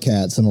a lot of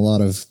cats and a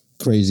lot of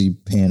crazy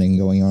panning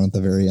going on at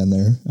the very end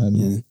there.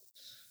 Yeah.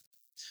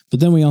 But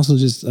then we also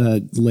just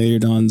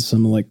layered on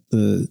some like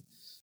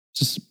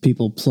just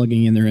people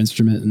plugging in their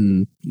instrument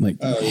and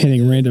like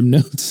hitting random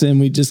notes, and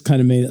we just kind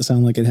of made it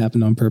sound like it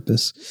happened on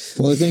purpose.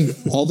 Well, I think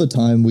all the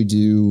time we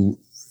do,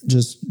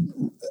 just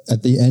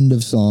at the end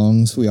of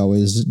songs, we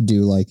always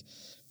do like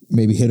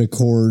maybe hit a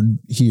chord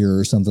here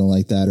or something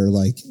like that, or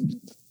like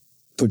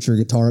put your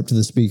guitar up to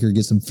the speaker,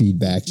 get some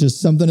feedback, just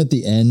something at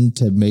the end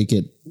to make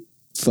it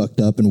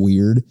fucked up and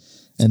weird.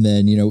 And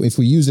then, if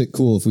we use it,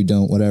 cool. If we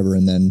don't, whatever.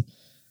 And then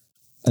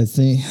I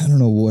don't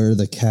know where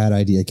the cat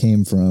idea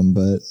came from,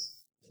 but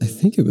I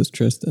think it was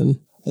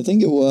Tristan. I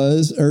think it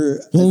was,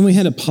 Well, we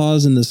had a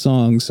pause in the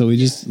song, so we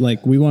just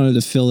we wanted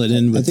to fill it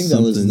in with I think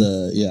something.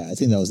 I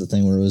think that was the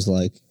thing where it was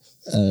like,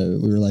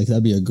 we were like,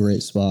 that'd be a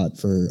great spot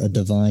for a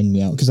Divine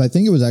meow. Cause I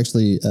think it was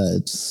actually a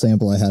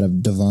sample I had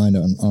of Divine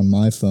on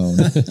my phone.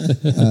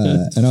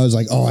 And I was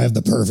like, oh, I have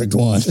the perfect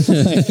one.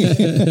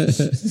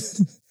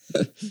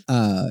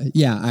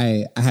 Yeah,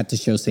 I had to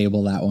show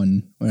Sable that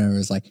one when I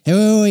was like,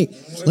 hey, wait,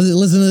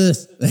 listen to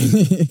this.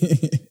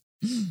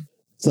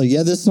 It's like,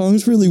 yeah, this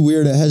song's really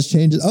weird. It has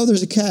changes. Oh,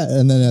 there's a cat.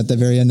 And then at the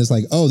very end, it's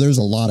like, oh, there's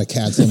a lot of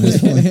cats on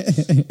this one.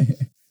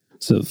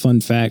 So fun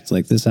fact,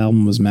 like this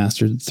album was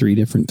mastered 3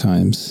 different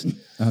times.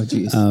 Oh,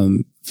 geez.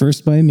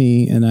 First by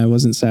me, and I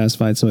wasn't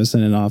satisfied, so I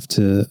sent it off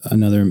to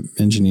another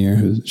engineer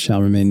who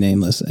shall remain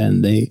nameless,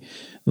 and they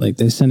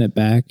sent it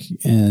back,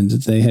 and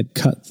they had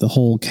cut the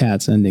whole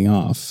cat's ending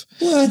off.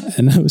 What?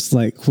 And I was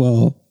like,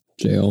 well,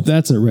 Jail.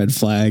 that's a red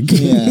flag.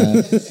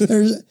 Yeah.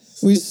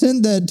 We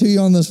sent that to you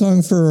on the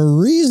song for a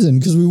reason,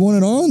 because we want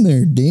it on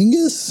there,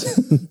 dingus.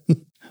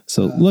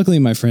 So luckily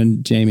my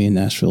friend Jamie in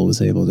Nashville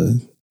was able to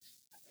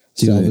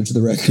salvage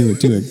the record.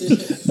 do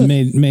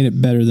it. Made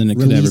it better than it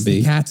could ever be.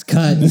 The cat's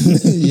cut.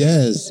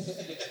 Yes.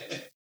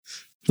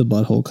 The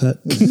butthole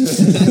cut.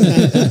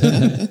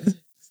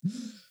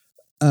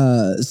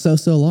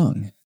 So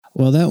long.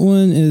 Well, that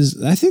one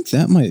is, I think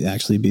that might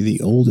actually be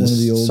the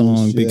oldest,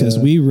 song because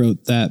we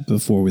wrote that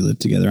before we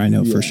lived together. I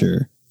know for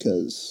sure.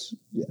 Because,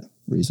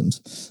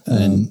 reasons.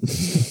 And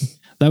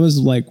that was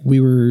like, we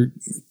were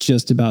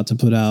just about to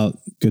put out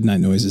Goodnight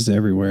Noises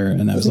Everywhere.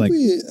 And I was like,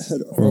 we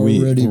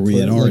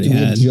had already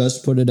had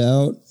just put it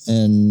out,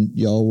 and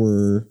y'all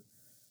were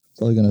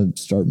probably going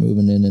to start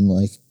moving in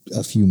like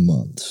a few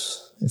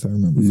months, if I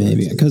remember.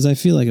 Maybe, because I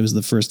feel like it was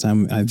the first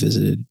time I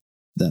visited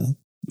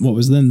what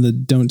was then the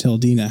Don't Tell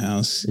Dina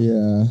house.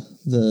 Yeah.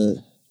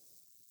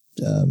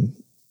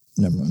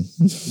 Never mind.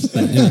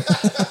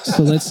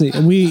 So let's see.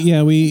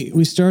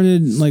 We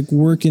started like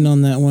working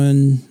on that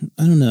one.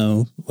 I don't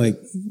know. Like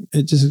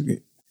it just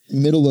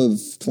middle of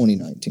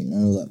 2019. I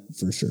know that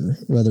for sure.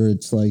 Whether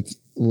it's like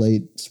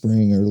late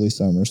spring, early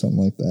summer, something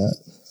like that.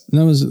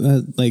 And that was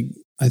like,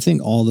 I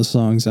think all the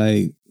songs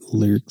I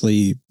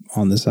lyrically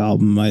on this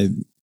album, I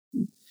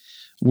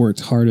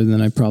worked harder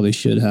than I probably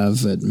should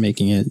have at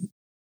making it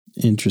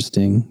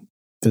interesting,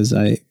 because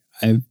I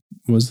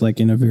was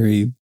like in a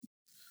very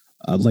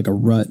like a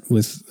rut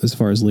with as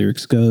far as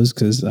lyrics goes,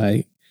 because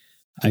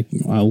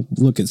I'll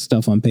look at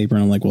stuff on paper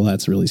and I'm like, well,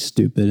 that's really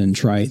stupid and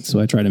trite, so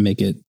I try to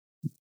make it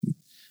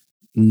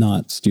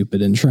not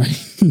stupid and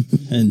trite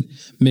and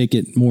make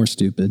it more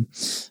stupid.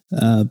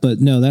 But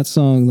no, that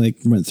song like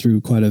went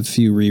through quite a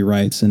few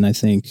rewrites, and I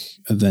think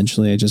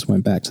eventually I just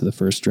went back to the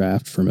first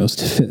draft for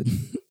most of it.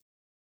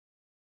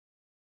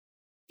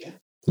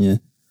 Yeah.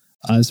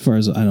 As far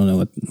as I don't know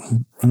what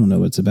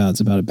it's about. It's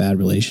about a bad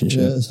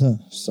relationship. Yeah,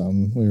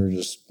 we were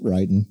just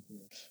writing,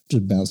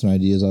 just bouncing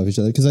ideas off each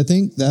other. Because I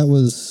think that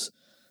was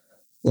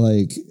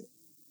like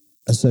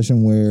a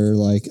session where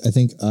like I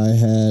think I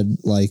had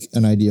like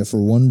an idea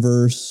for one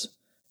verse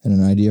and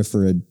an idea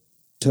for a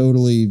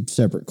totally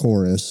separate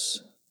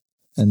chorus,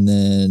 and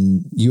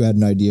then you had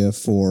an idea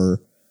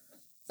for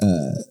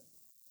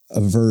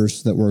a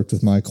verse that worked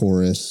with my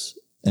chorus,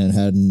 and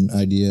had an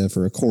idea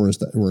for a chorus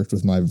that worked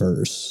with my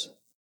verse.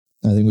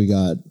 I think we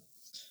got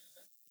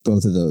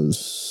both of those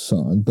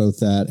songs,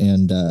 both that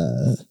and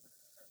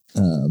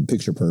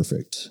Picture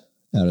Perfect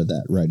out of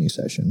that writing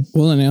session.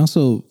 Well, and I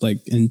also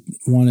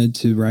wanted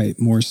to write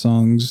more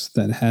songs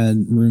that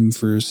had room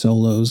for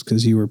solos,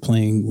 because you were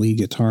playing lead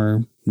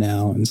guitar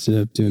now instead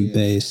of doing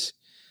bass.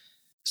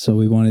 So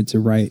we wanted to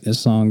write a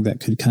song that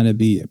could kind of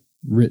be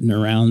written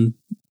around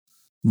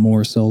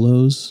more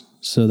solos.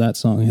 So that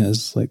song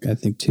has like, I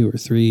think 2 or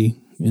 3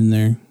 in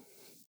there.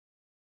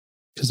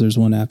 Because there's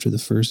one after the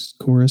first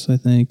chorus, I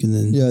think, and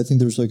then I think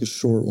there's like a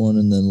short one,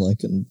 and then like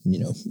a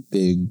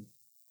big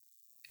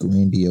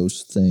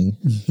grandiose thing.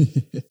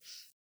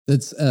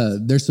 That's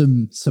there's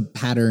some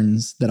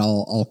patterns that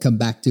I'll come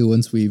back to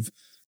once we've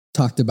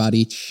talked about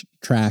each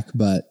track,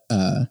 but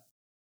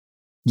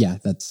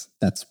that's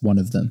one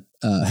of them.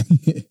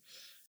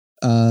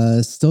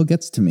 Still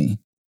Gets to Me.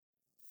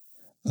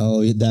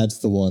 Oh, that's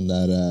the one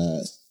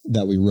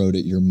that we wrote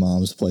at your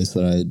mom's place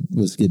that I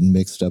was getting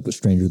mixed up with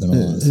Stranger Than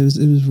Oz.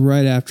 It was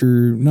right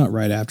after, not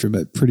right after,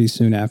 but pretty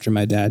soon after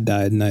my dad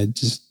died. And I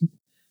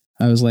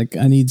was like,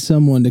 I need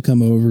someone to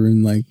come over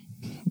and like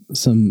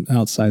some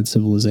outside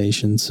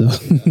civilization. So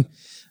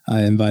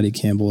I invited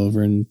Campbell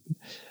over, and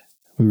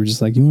we were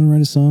just like, you want to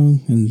write a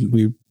song? And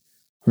we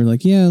were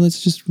like, yeah,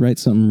 let's just write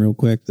something real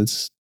quick.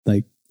 That's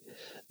like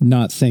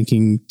not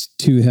thinking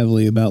too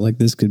heavily about like,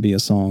 this could be a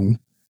song.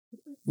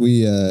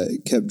 We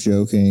kept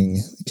joking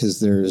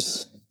because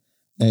there's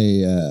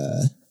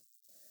I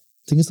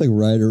think it's like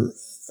right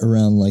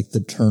around like the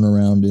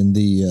turnaround in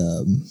the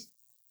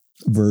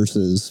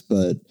verses,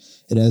 but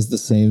it has the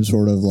same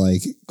sort of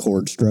like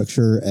chord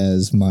structure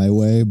as My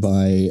Way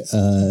by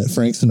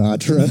Frank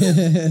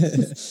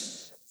Sinatra.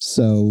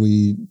 So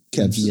we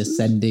kept the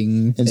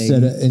ascending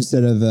instead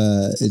of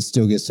It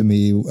Still Gets to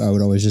Me, I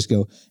would always just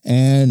go,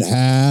 and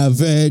have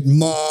it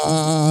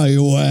my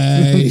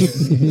way.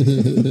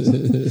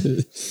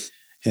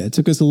 Yeah, it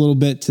took us a little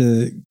bit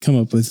to come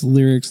up with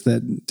lyrics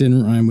that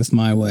didn't rhyme with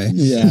My Way.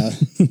 Yeah.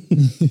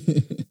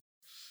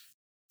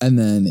 And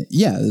then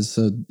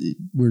so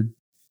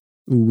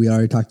we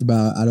already talked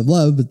about Out of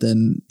Love, but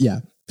then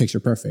Picture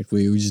Perfect.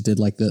 We just did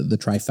like the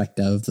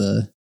trifecta of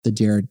the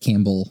Jared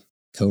Campbell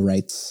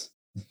co-writes.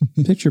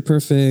 Picture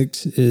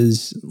Perfect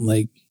is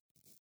like,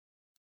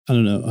 I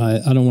don't know.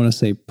 I don't want to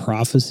say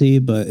prophecy,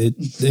 but it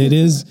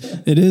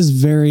is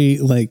very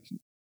like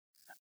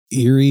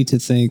eerie to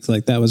think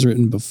like that was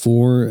written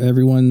before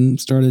everyone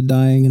started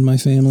dying in my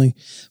family.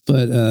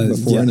 But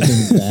before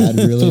anything bad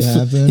really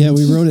happened. Yeah,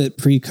 we wrote it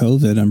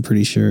pre-COVID, I'm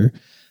pretty sure.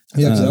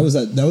 Yeah, because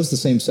that was the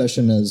same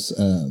session as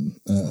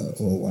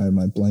why am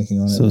I blanking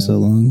on it? So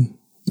long,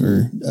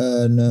 or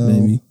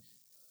no,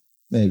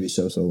 maybe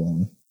so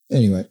long.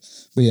 Anyway,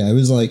 but yeah, it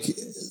was like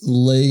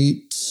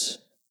late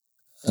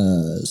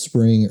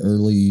spring,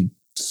 early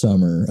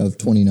summer of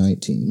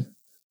 2019.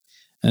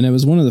 And it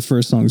was one of the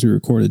first songs we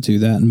recorded too,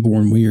 that and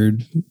Born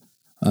Weird.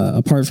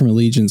 Apart from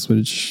Allegiance,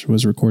 which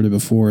was recorded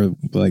before,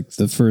 like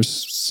the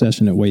first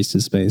session at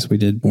Wasted Space, we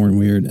did Born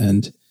Weird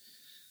and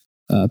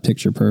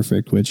Picture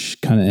Perfect, which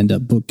kind of end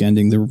up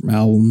bookending the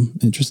album,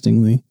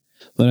 interestingly.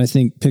 But I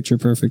think Picture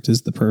Perfect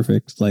is the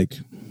perfect like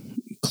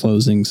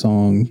closing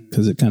song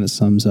because it kind of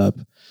sums up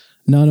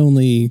not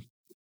only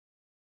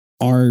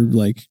our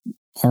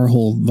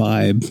whole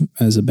vibe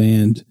as a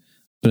band,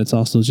 but it's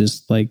also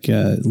just like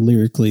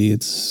lyrically,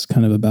 it's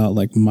kind of about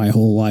like my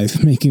whole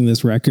life making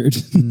this record.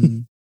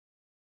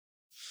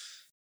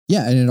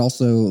 Yeah, and it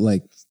also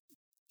like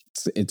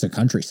it's a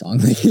country song.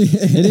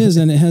 It is,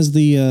 and it has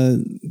the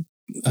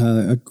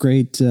a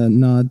great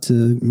nod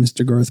to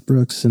Mr. Garth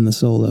Brooks in the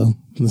solo,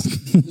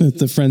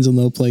 the Friends in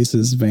Low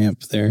Places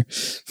vamp there.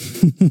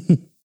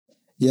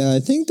 Yeah, I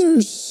think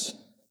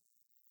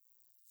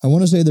I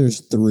want to say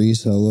there's 3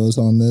 solos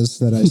on this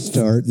that I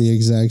start the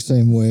exact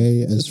same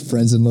way as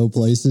Friends in Low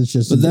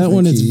Places. But that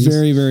one is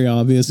very, very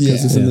obvious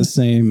because it's in the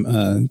same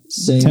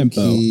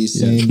tempo. Key,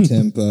 same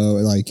tempo.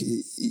 Like,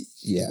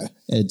 yeah,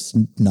 it's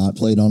not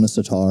played on a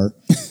sitar.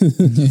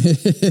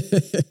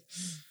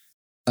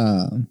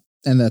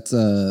 And that's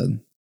the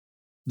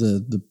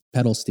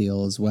pedal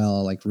steel as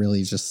well. Like,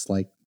 really just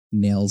like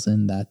nails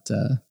in that.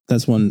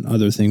 That's one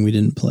other thing we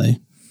didn't play.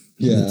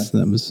 Yeah,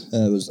 that was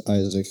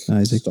Isaac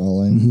Mm-hmm.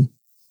 Stalling.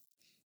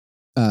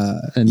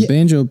 And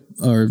banjo.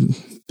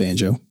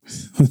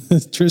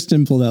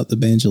 Tristan pulled out the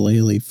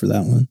banjolele for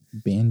that one.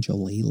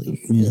 Banjolele.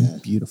 Yeah.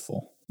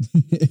 Beautiful.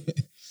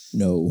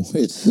 No,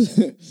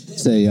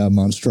 it's a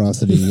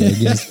monstrosity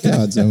against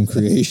God's own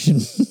creation.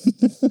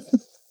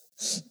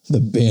 The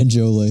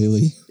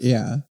banjolele.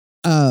 Yeah.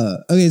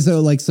 Okay,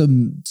 so like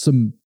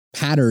some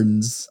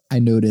patterns I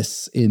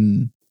notice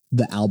in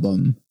the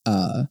album.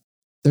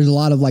 There's a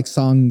lot of like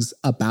songs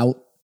about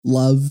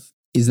love.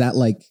 Is that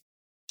like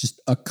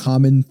just a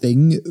common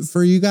thing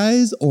for you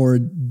guys, or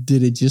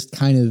did it just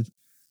kind of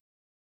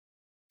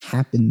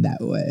happen that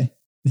way?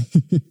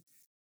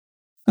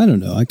 I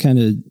don't know. I kind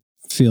of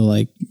feel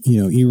like,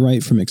 you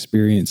write from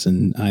experience,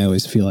 and I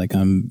always feel like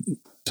I'm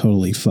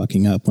totally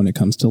fucking up when it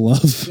comes to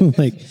love.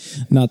 Like,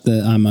 not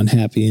that I'm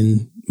unhappy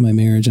in my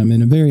marriage. I'm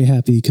in a very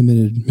happy,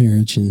 committed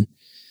marriage, and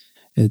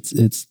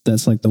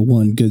that's like the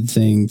one good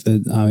thing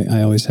that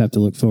I always have to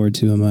look forward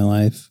to in my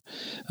life.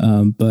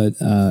 But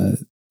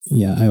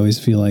yeah, I always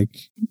feel like,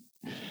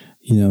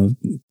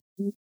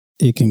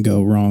 it can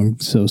go wrong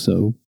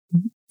so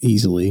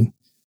easily,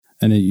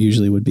 and it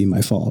usually would be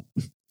my fault.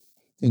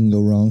 It can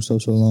go wrong so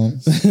long.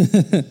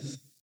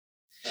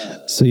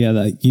 So yeah,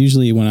 that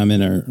usually when I'm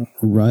in a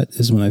rut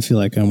is when I feel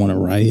like I want to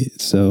write.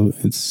 So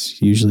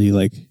it's usually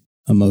like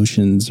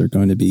emotions are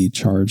going to be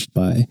charged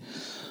by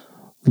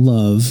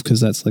love, because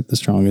that's like the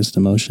strongest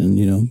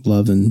emotion,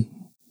 love and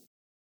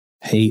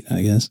hate,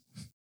 I guess.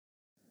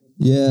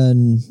 Yeah,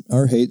 and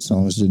our hate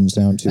songs didn't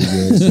sound too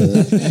good, so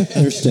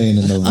they're staying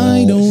in the vault.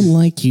 I don't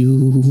like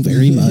you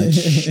very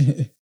much.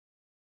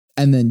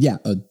 And then,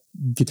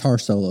 guitar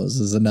solos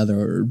is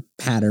another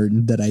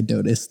pattern that I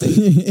noticed.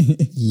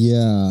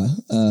 Yeah.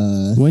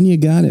 When you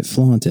got it,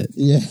 flaunt it.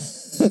 Yeah.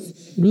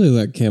 Really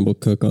let Campbell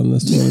cook on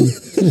this one.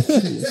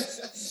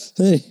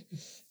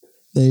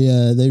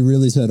 They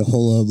really said,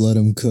 hold up, let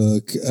him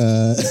cook.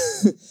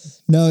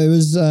 No, it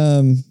was,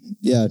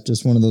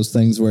 just one of those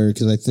things where,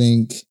 because I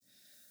think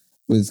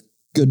with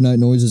Goodnight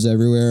Noises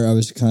Everywhere, I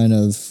was kind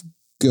of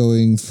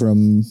going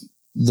from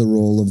the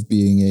role of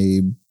being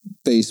a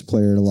bass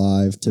player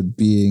live to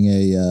being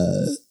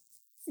a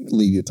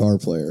lead guitar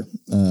player.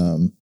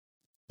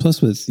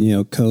 Plus with,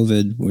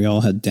 COVID, we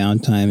all had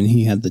downtime, and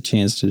he had the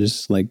chance to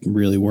just like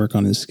really work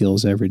on his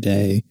skills every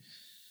day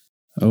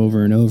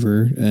over and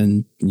over.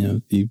 And,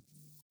 the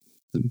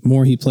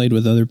more he played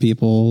with other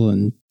people,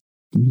 and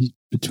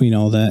between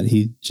all that,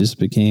 he just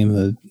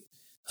became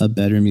a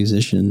better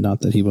musician. Not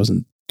that he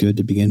wasn't good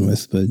to begin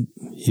with, but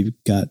he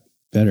got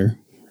better.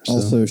 So.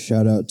 Also,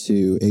 shout out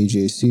to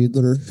AJ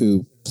Seidler,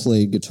 who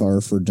played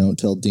guitar for Don't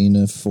Tell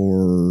Dina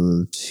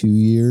for 2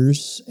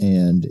 years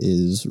and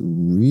is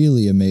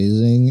really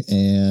amazing.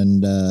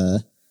 And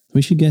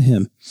we should get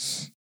him.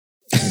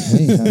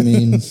 Hey, I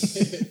mean,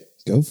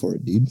 go for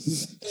it, dude.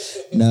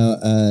 No,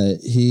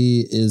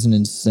 he is an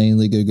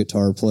insanely good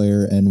guitar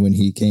player. And when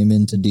he came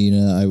into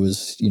Dina, I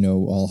was,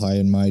 all high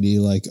and mighty,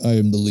 like, I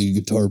am the lead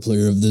guitar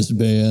player of this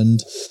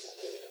band.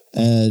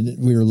 And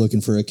we were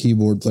looking for a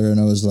keyboard player, and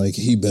I was like,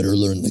 he better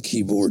learn the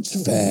keyboards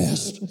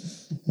fast.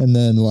 And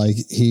then, like,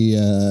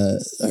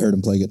 I heard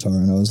him play guitar,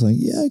 and I was like,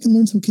 yeah, I can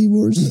learn some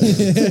keyboards.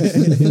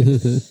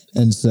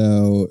 And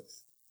so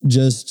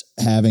just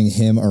having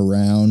him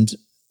around,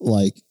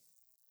 like,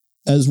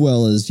 as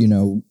well as, you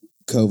know,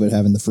 COVID,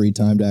 having the free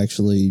time to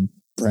actually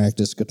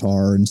practice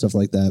guitar and stuff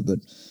like that. But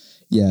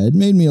yeah, it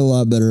made me a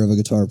lot better of a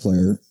guitar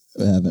player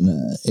having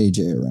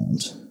AJ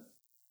around,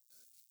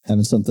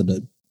 having something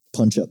to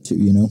punch up to,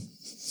 you know?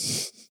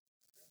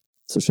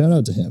 So shout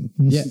out to him.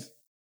 Yeah.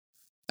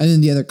 And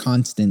then the other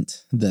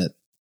constant that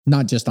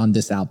not just on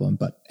this album,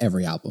 but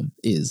every album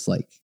is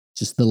like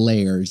just the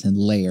layers and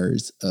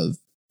layers of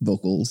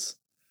vocals.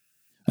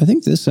 I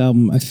think this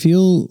album, I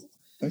feel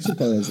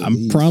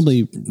I'm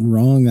probably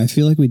wrong. I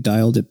feel like we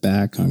dialed it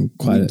back on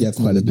quite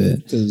a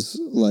bit. Because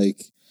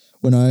like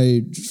when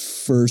I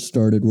first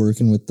started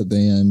working with the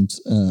band,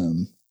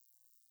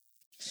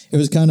 it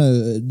was kind of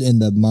in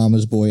the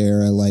Mama's Boy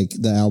era. Like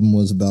the album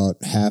was about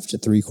half to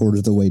 3/4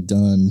 of the way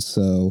done.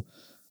 So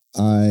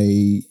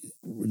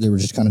they were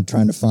just kind of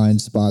trying to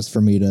find spots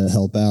for me to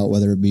help out,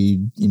 whether it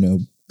be, you know,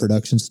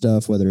 production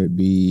stuff, whether it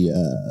be,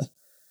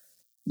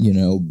 you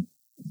know,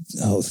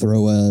 I'll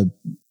throw a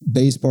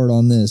bass part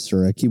on this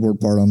or a keyboard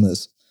part on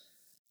this.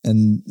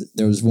 And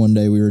there was one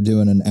day we were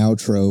doing an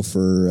outro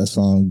for a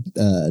song,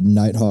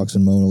 Nighthawks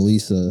and Mona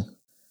Lisa.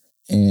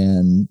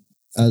 And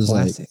I was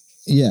Classic. like,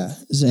 yeah.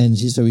 And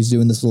so he's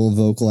doing this little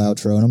vocal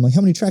outro. And I'm like,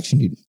 how many tracks you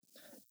need?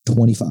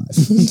 25.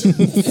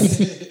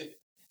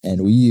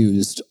 And we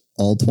used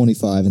all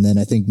 25. And then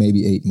I think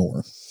maybe 8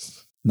 more.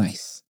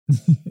 Nice.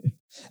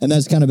 And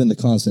that's kind of been the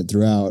constant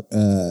throughout.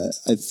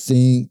 I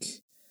think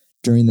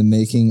during the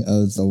making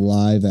of the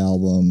live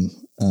album,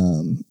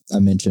 I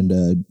mentioned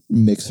a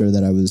mixer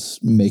that I was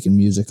making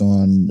music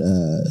on.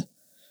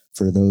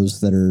 For those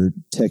that are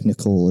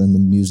technical in the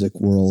music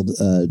world,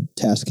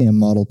 Tascam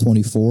Model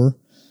 24.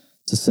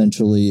 It's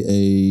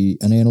essentially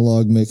an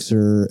analog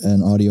mixer,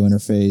 an audio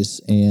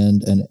interface,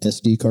 and an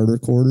SD card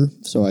recorder.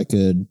 So I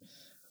could,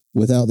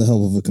 without the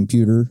help of a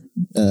computer,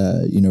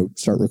 you know,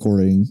 start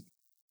recording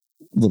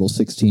little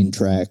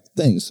 16-track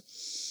things.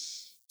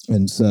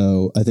 And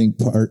so I think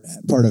part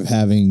of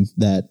having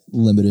that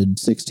limited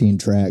 16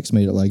 tracks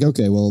made it like,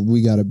 okay, well,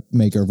 we got to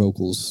make our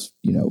vocals,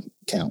 you know,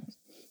 count.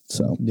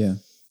 So Yeah.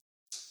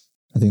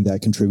 I think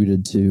that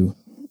contributed to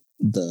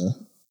the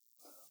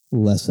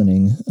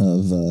lessening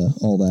of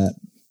all that.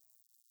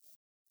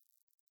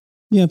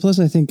 Yeah, plus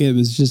I think it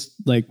was just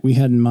like we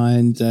had in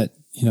mind that,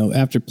 you know,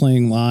 after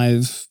playing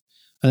live,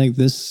 I think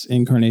this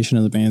incarnation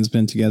of the band's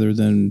been together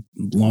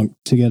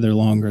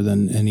longer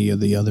than any of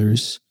the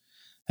others.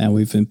 And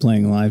we've been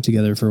playing live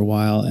together for a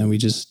while, and we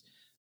just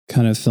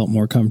kind of felt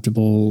more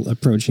comfortable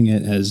approaching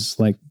it as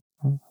like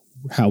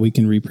how we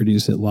can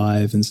reproduce it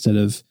live instead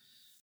of,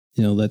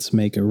 you know, let's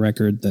make a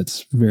record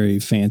that's very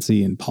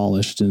fancy and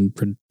polished and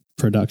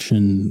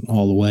production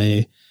all the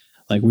way.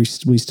 Like we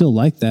still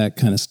like that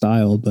kind of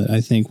style, but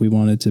I think we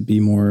wanted to be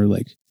more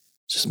like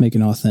just make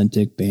an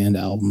authentic band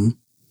album.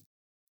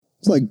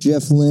 It's like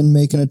Jeff Lynne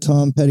making a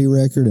Tom Petty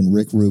record and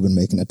Rick Rubin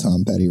making a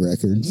Tom Petty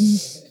record.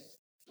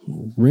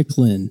 Rick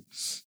Lynn.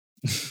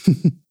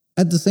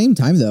 At the same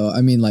time, though,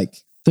 I mean, like,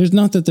 there's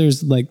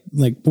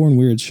like Born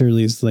Weird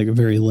surely is like a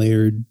very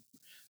layered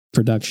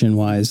production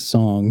wise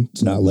song.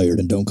 It's not layered,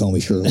 and Don't Call Me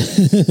Shirley.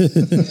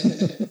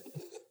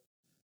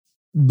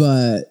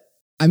 but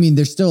I mean,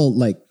 there's still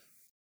like,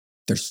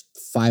 there's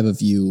 5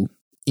 of you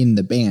in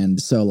the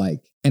band. So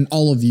like, and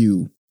all of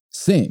you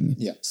sing.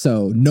 Yeah.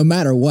 So no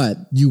matter what,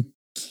 you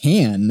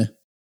can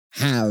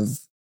have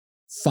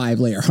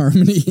 5-layer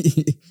harmony.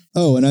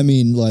 Oh, and I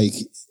mean, like,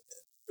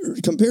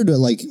 compared to,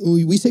 like,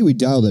 we say we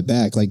dialed it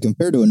back, like,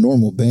 compared to a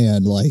normal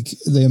band, like,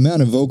 the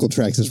amount of vocal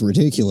tracks is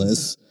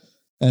ridiculous.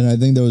 And I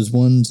think there was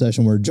one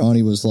session where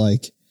Johnny was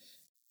like,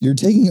 you're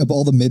taking up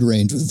all the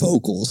mid-range with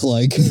vocals,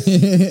 like.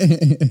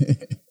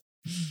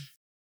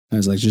 I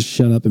was like, just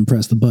shut up and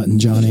press the button,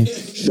 Johnny.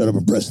 Shut up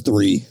and press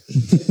 3.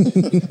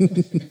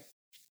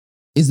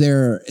 Is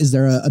there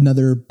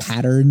another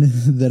pattern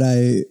that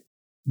I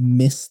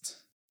missed?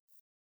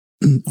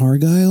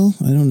 Argyle?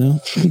 I don't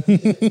know.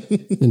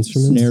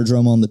 Instruments? Snare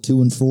drum on the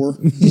 2 and 4.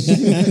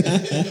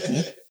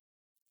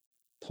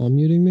 Palm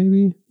muting,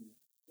 maybe?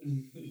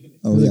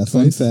 Oh, yeah.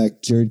 Fun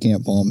fact, Jared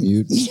can't palm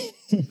mute.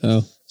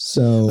 Oh.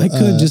 So I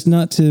could, just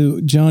not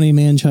to Johnny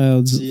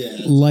Manchild's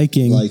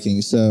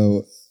liking.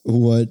 So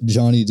what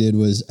Johnny did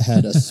was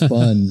had a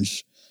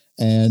sponge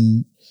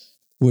and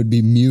would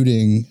be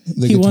muting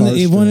the guitar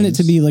He wanted it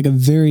to strings. be like a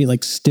very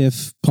like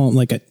stiff palm,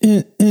 like a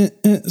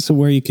so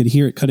where you could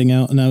hear it cutting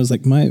out. And I was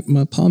like, my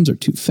palms are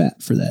too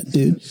fat for that,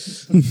 dude.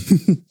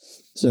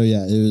 So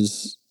yeah, it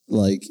was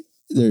like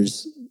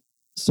there's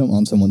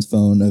on someone's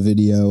phone a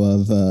video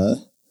of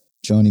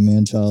Johnny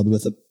Manchild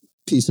with a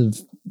piece of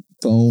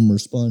foam or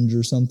sponge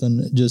or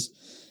something.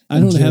 I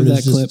don't have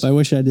that clip. I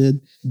wish I did.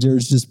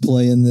 Jared's just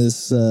playing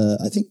this.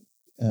 I think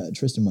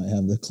Tristan might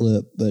have the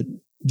clip, but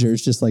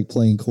Jared's just like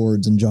playing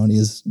chords and Johnny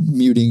is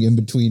muting in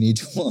between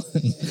each one.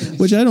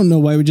 Which I don't know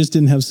why we just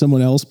didn't have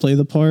someone else play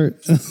the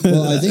part.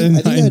 Well, I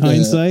think in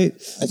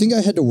hindsight, I think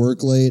I had to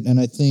work late, and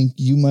I think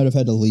you might have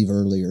had to leave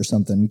early or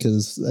something,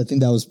 because I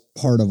think that was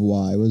part of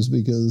why, was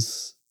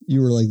because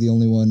you were like the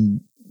only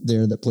one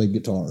there that played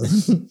guitar.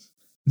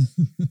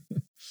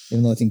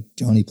 Even though I think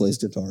Johnny plays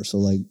guitar, so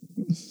like,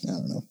 I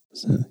don't know.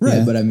 Right,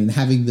 yeah. but I mean,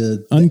 having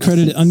the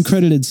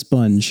uncredited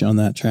sponge on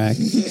that track,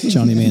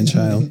 Johnny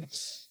Manchild.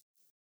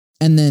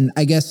 And then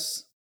I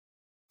guess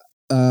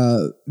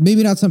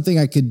maybe not something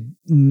I could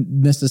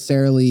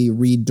necessarily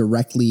read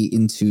directly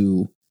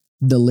into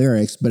the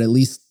lyrics, but at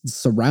least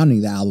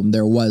surrounding the album,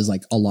 there was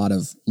like a lot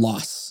of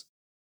loss.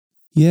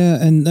 Yeah,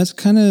 and that's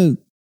kind of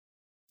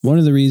one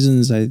of the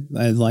reasons I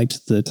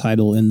liked the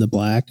title In the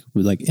Black.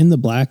 Like, in the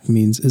black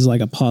is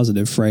like a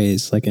positive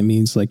phrase. Like, it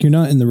means like you're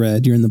not in the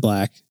red, you're in the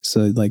black.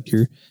 So like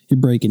you're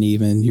breaking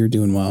even, you're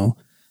doing well.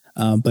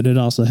 But it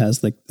also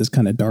has like this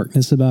kind of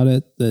darkness about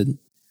it that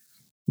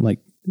like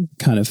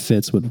kind of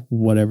fits with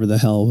whatever the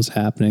hell was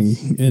happening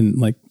in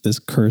like this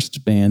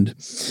cursed band.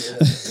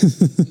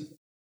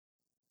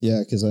 Yeah,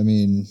 because I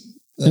mean,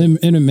 and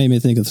it made me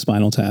think of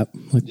Spinal Tap,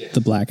 like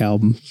the Black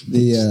Album.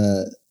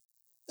 The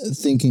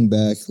thinking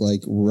back,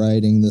 like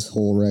writing this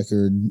whole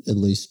record, at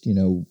least, you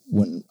know,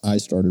 when I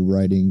started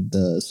writing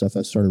the stuff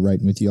I started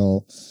writing with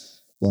y'all,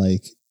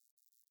 like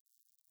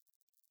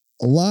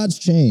a lot's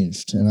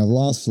changed, and I've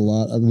lost a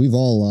lot. We've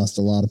all lost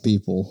a lot of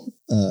people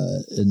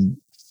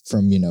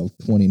from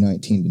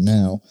 2019 to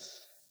now.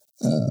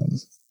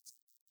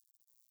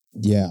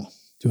 Yeah.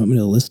 Do you want me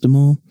to list them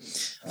all?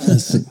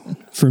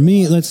 For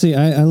me, let's see.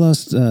 I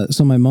lost.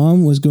 So my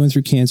mom was going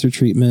through cancer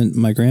treatment.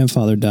 My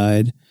grandfather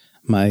died.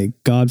 My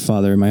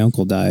godfather, my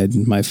uncle died.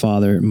 My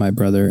father, my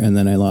brother, and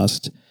then I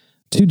lost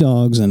 2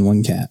 dogs and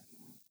 1 cat.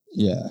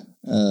 Yeah.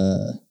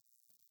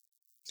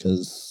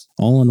 Because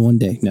all in one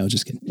day. No,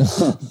 just kidding.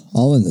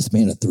 All in the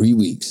span of 3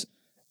 weeks.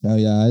 No,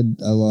 yeah,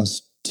 I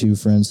lost 2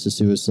 friends to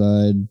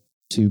suicide,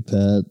 2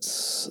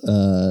 pets,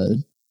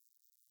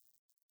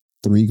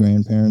 3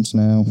 grandparents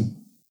now.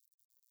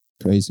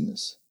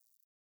 Craziness.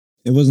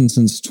 It wasn't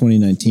since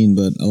 2019,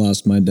 but I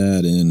lost my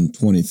dad in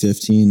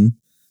 2015,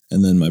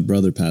 and then my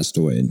brother passed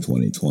away in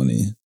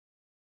 2020.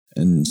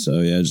 And so,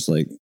 yeah, just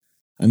like,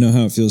 I know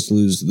how it feels to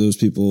lose those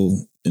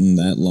people in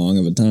that long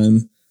of a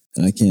time,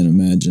 and I can't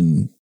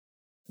imagine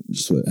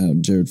just how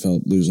Jared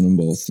felt losing them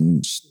both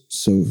in just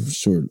so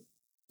short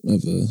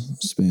of a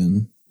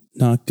span.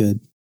 Not good.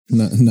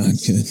 Not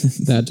good.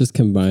 That just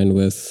combined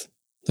with,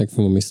 like,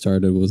 from when we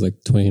started was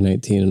like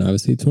 2019, and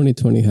obviously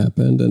 2020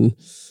 happened, and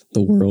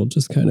the world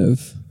just kind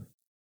of...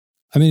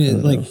 I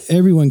mean,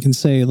 everyone can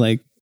say,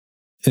 like,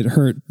 it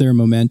hurt their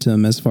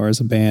momentum as far as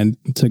a band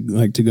to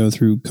go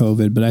through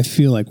COVID, but I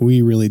feel like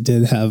we really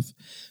did have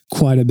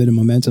quite a bit of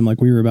momentum.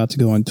 Like, we were about to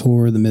go on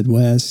tour the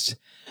Midwest,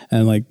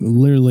 and like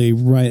literally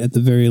right at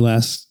the very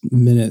last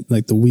minute,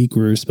 like the week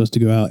we were supposed to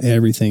go out,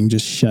 everything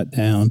just shut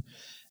down.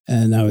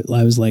 And I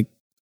was like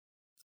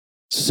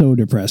so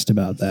depressed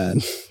about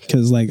that,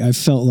 because like I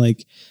felt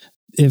like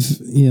if,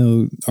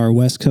 our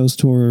West Coast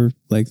tour,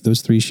 like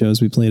those 3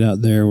 shows we played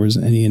out there, was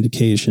any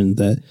indication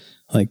that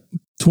like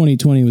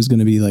 2020 was going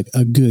to be like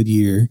a good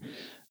year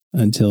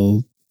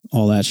until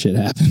all that shit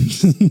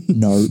happened.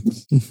 Nope.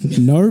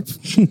 Nope.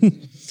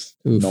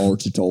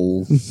 Not at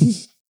all.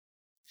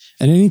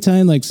 And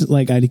anytime like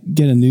I'd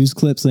get a news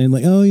clip saying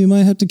like, oh, you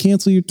might have to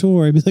cancel your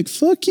tour, I'd be like,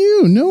 fuck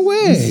you, no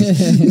way.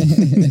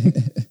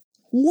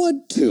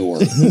 What tour?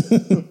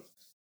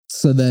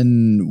 So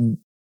then,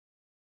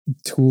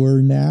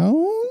 tour now?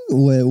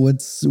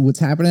 What's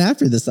happening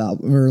after this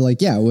album? Or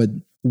like, yeah,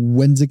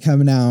 when's it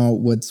coming out?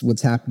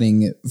 What's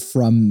happening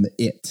from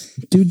it?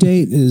 Due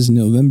date is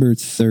November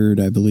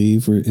 3rd, I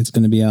believe. Where it's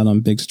going to be out on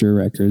Big Stir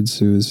Records,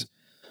 who is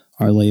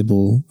our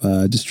label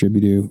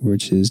distributor,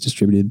 which is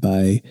distributed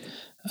by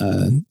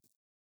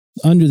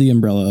under the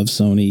umbrella of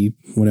Sony,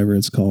 whatever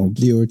it's called.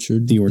 The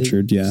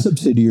Orchard. Yeah.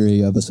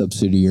 Subsidiary of a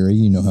subsidiary.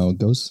 You know how it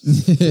goes.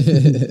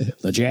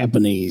 The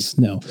Japanese.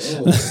 No.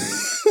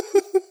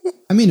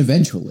 I mean,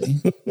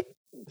 eventually.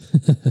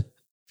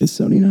 Is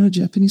Sony not a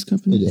Japanese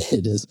company?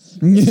 It is.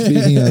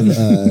 Speaking of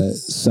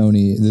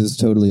Sony, this is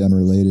totally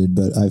unrelated,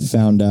 but I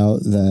found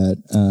out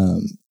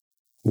that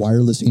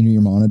wireless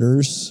in-ear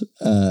monitors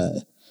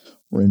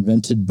were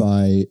invented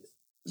by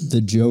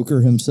the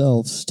Joker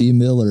himself, Steve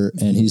Miller,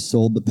 and he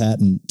sold the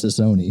patent to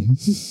Sony.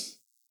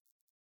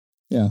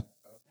 Yeah.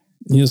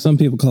 Some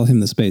people call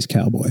him the Space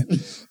Cowboy.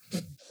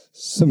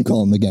 Some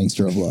call him the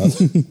Gangster of Love.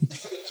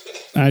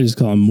 I just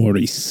call him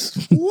Maurice.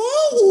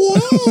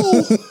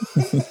 Whoa!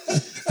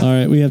 All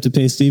right, we have to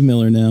pay Steve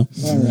Miller now.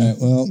 All right,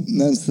 well,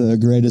 that's the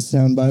greatest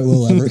soundbite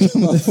we'll ever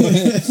come up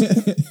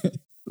with.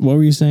 What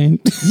were you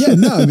saying? Yeah,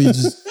 no, I mean,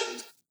 just...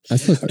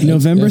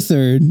 November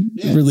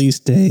 3rd, release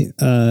date.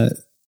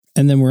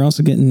 And then we're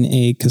also getting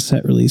a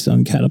cassette release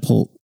on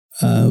Catapult,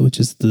 which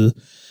is the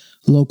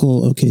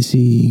local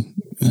OKC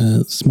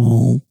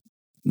small,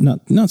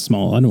 not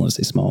small. I don't want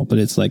to say small, but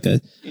it's like a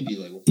indie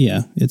label.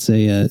 Yeah, it's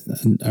a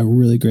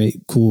really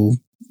great, cool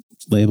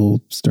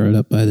label started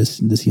up by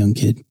this young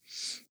kid.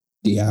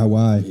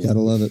 DIY, gotta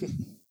love it.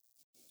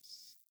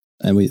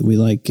 And we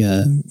like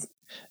it.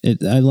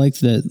 I like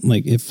that.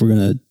 Like, if we're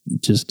gonna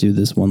just do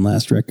this one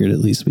last record, at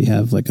least we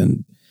have like a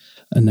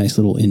nice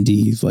little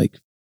indie, like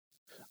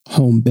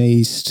home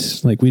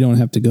based. Like, we don't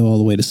have to go all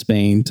the way to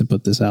Spain to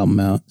put this album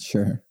out.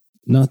 Sure.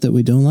 Not that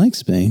we don't like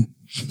Spain.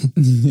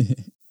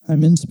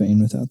 I'm in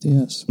Spain without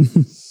the S.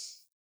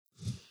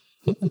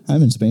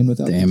 I'm in Spain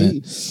without Damn the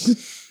it. D.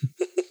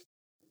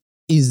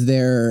 Is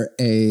there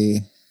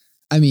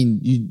I mean,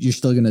 you're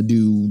still going to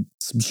do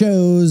some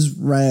shows,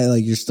 right?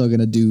 Like, you're still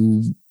going to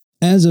do...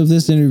 As of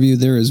this interview,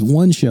 there is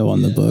one show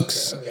on the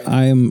books. Okay.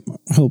 I am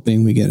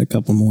hoping we get a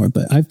couple more,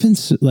 but I've been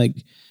like,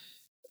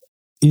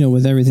 you know,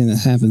 with everything that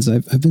happens,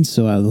 I've been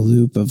so out of the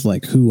loop of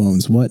like who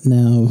owns what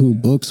now, who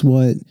books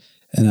what.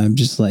 And I'm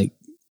just like,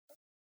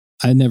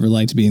 I never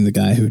liked being the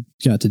guy who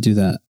got to do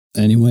that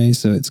anyway.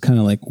 So it's kind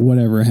of like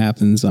whatever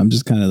happens, I'm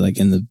just kind of like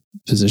in the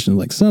position of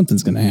like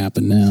something's going to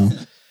happen now.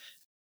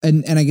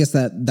 And I guess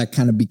that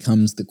kind of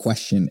becomes the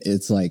question.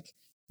 It's like,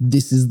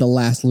 this is the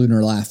last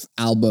Lunar Laugh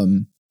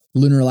album.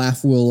 Lunar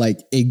Laugh will like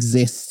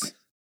exist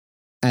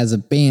as a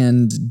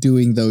band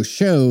doing those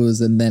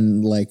shows, and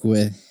then like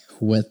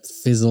what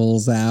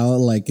fizzles out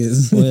like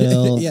is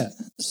well, yeah.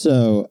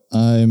 So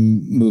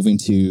I'm moving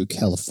to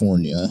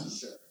California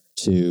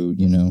to,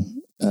 you know,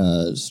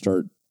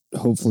 start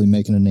hopefully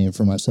making a name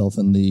for myself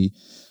in the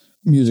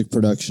music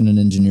production and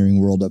engineering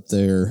world up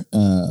there.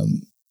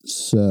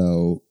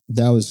 So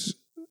that was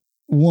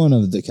one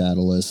of the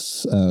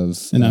catalysts of...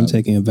 And I'm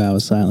taking a vow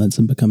of silence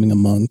and becoming a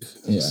monk.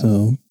 Yeah.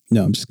 So,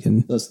 no, I'm just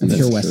kidding. I'm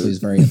sure Wesley's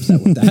very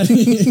upset with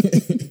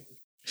that.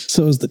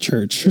 So is the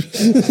church.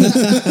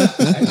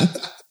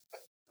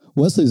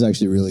 Wesley's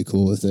actually really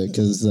cool with it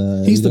because...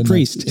 he's the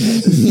priest.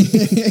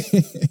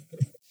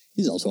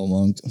 He's also a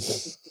monk.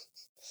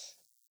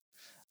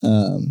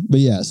 But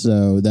yeah,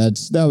 so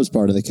that was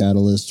part of the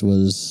catalyst,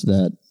 was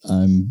that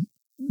I'm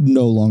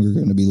no longer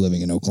going to be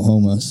living in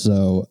Oklahoma,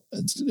 so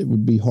it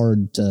would be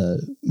hard to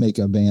make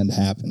a band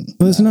happen.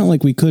 Well, it's not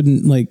like we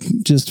couldn't like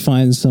just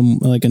find some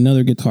like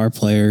another guitar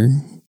player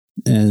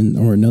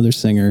or another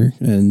singer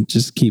and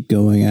just keep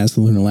going as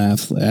the Lunar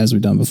Laugh as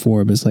we've done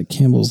before. But it's like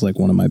Campbell's like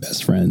one of my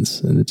best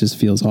friends, and it just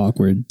feels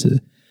awkward to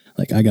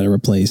like I got to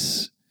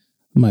replace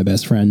my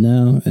best friend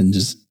now and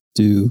just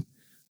do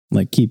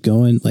like keep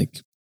going like.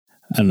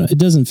 I don't know. It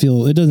doesn't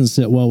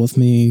sit well with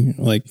me.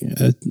 Like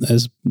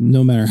as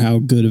no matter how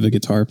good of a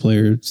guitar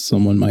player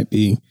someone might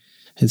be,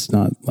 it's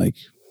not like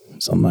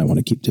something I want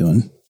to keep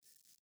doing.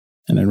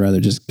 And I'd rather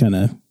just kind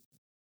of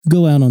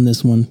go out on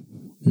this one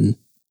and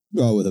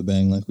go with a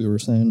bang, like we were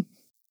saying.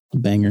 A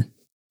banger.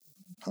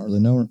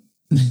 Hardly know her.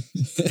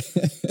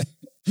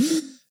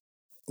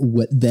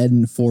 What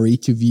then for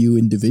each of you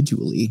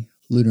individually?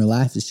 Lunar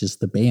Laugh is just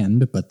the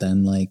band, but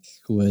then like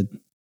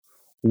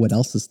what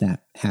else is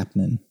that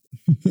happening?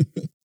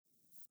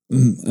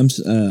 I'm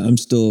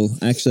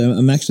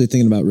actually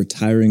thinking about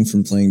retiring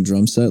from playing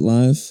drum set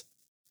live,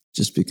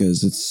 just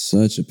because it's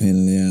such a pain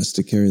in the ass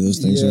to carry those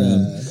things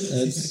around.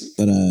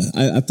 But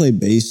I play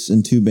bass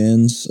in two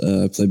bands.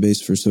 I play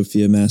bass for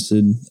Sophia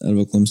Massid out of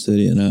Oklahoma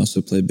City, and I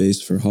also play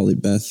bass for Holly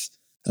Beth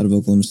out of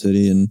Oklahoma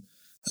City. And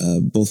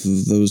both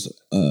of those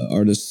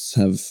artists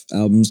have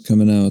albums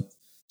coming out,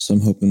 so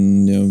I'm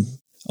hoping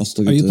I'll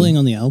still get. Are you playing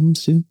on the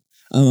albums too?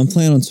 I'm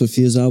playing on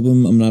Sophia's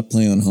album. I'm not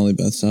playing on Holly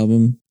Beth's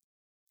album,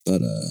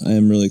 but I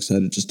am really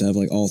excited just to have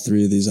like all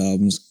three of these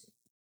albums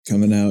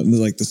coming out in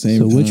like the same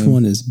time. So which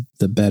one is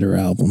the better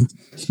album?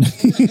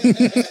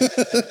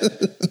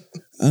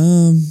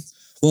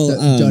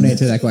 Don't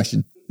answer that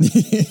question.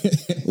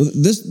 Well,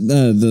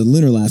 the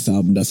Lunar Laugh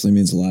album definitely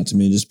means a lot to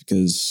me, just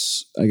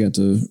because I got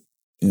to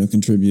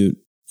contribute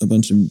a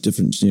bunch of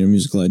different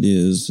musical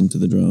ideas into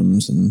the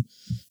drums and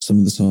some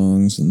of the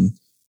songs, and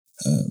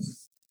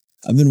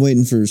I've been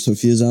waiting for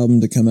Sophia's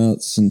album to come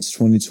out since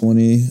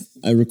 2020.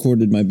 I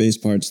recorded my bass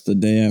parts the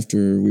day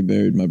after we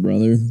buried my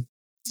brother.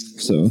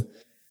 So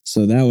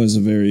that was a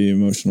very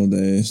emotional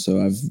day. So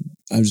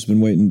I've just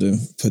been waiting to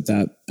put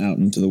that out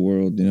into the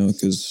world,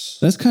 because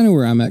that's kind of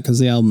where I'm at, because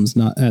the album's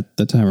not at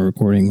the time of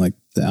recording, like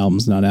the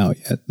album's not out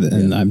yet.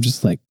 And I'm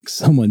just like,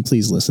 someone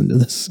please listen to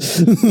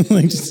this.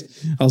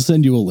 I'll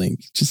send you a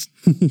link. Just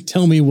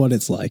tell me what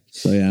it's like.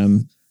 So yeah,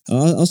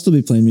 I'll still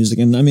be playing music,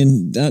 and I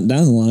mean down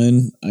the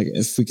line,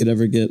 if we could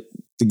ever get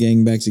the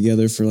gang back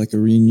together for like a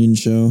reunion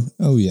show.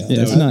 Oh yeah,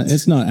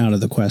 it's not out of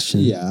the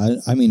question. Yeah,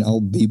 I mean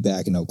I'll be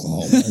back in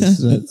Oklahoma.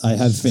 I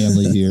have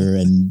family here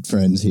and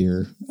friends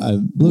here. I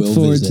look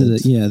forward to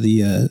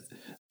the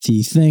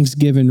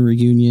Thanksgiving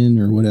reunion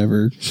or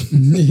whatever.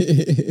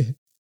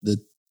 The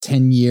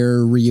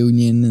 10-year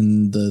reunion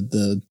and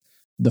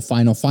the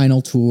final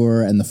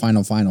tour and the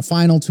final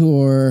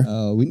tour.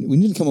 We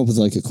need to come up with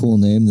like a cool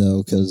name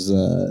though, because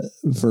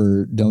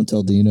for Don't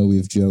Tell Dino,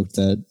 we've joked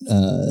that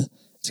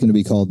it's going to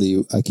be called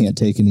the I Can't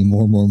Take Any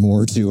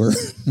More tour.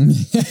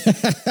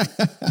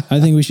 I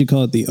think we should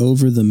call it the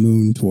Over the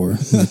Moon tour.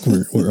 Like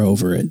we're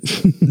over it.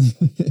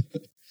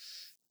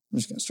 I'm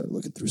just gonna start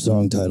looking through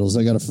song titles.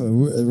 We're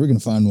gonna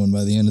find one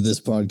by the end of this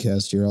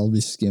podcast here. I'll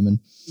be skimming.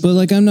 But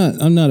like, I'm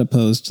not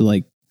opposed to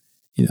like,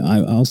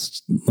 I'll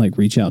like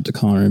reach out to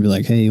Connor and be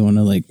like, hey, you want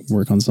to like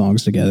work on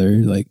songs together?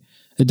 Like,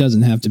 it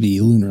doesn't have to be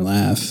Lunar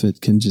Laugh.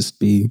 It can just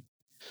be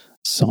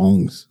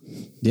songs.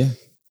 Yeah.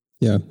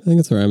 Yeah, I think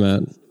that's where I'm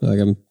at. Like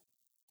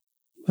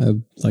I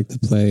like to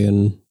play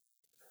and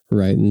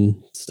write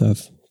and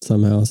stuff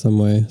somehow, some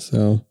way.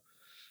 So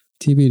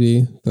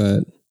TBD,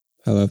 but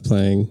I love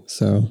playing.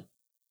 So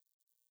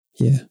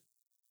yeah.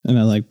 And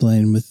I like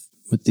playing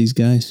with these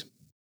guys.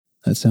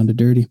 That sounded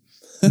dirty.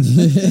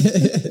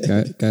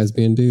 Guys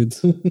being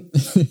dudes.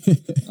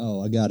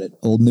 Oh, I got it.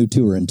 Old new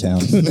tour in town.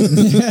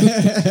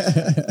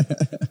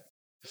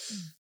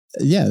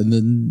 Yeah, and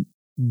then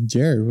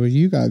Jared, what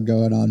you got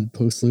going on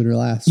post Lunar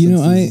Laugh?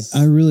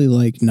 I really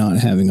like not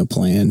having a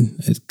plan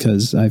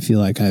because I feel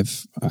like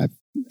I've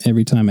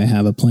every time I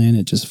have a plan,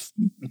 it just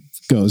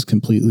goes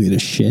completely to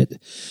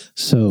shit.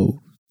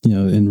 So,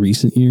 in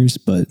recent years,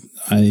 but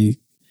I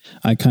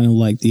kind of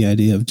like the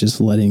idea of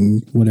just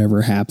letting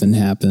whatever happen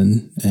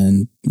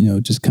and,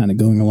 just kind of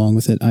going along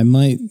with it. I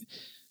might,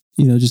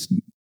 just,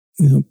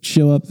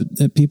 show up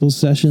at people's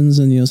sessions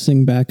and,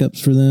 sing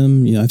backups for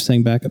them. I've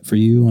sang backup for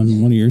you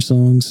on one of your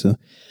songs. So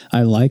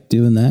I like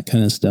doing that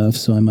kind of stuff.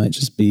 So I might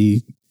just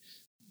be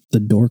the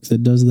dork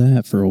that does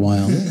that for a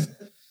while.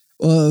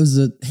 Well,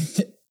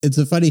 it's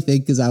a funny thing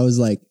because I was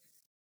like,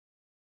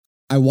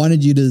 I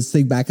wanted you to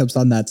sing backups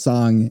on that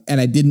song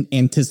and I didn't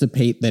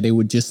anticipate that it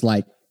would just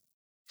like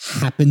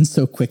happen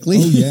so quickly.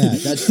 Oh yeah,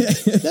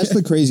 that's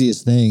the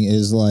craziest thing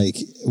is like,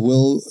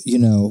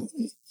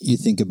 you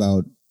think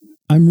about.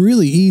 I'm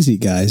really easy,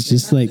 guys.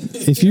 Just like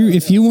if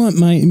you want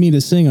me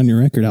to sing on your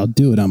record, I'll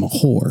do it. I'm a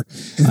whore.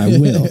 I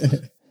will.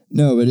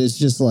 No, but it's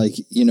just like,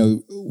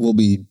 we'll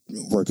be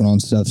working on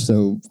stuff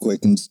so quick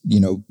and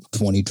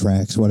 20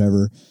 tracks,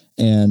 whatever,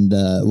 and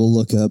we'll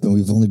look up and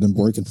we've only been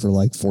working for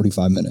like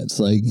 45 minutes.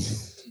 Like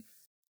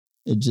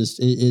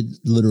it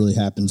literally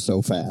happens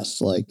so fast.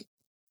 Like.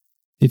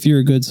 If you're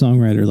a good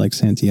songwriter like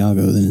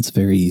Santiago, then it's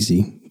very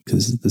easy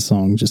because the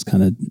song just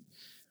kind of.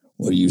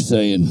 What are you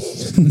saying?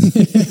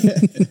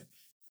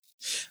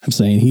 I'm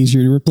saying he's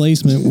your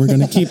replacement. We're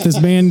going to keep this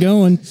band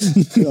going.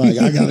 Like,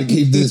 I got to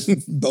keep this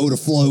boat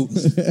afloat.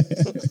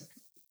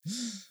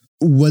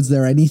 Was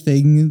there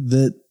anything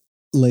that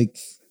like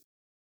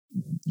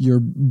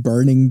you're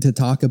burning to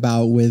talk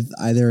about with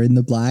either In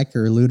the Black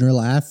or Lunar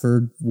Laugh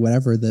or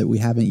whatever that we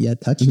haven't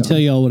yet touched on? Let me tell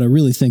you all what I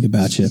really think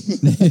about you.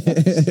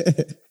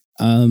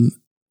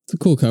 It's a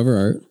cool cover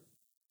art.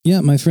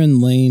 Yeah, my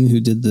friend Lane, who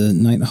did the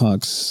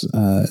Nighthawks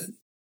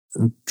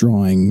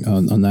drawing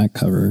on that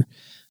cover,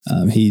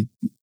 he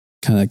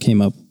kind of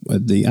came up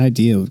with the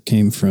idea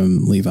came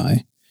from Levi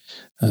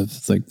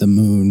of like the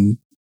moon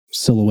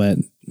silhouette,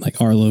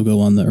 like our logo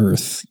on the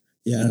earth.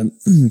 Yeah,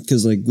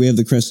 because like we have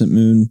the crescent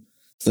moon,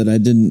 but I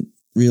didn't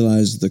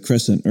realize the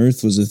crescent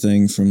earth was a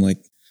thing from like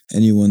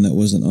anyone that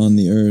wasn't on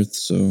the earth.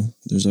 So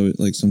there's always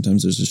like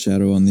sometimes there's a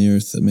shadow on the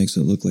earth that makes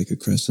it look like a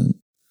crescent.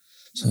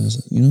 So I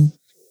was like,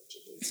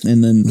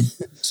 and then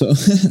so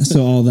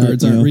all that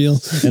Birds aren't real,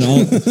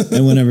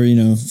 and whenever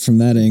from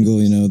that angle,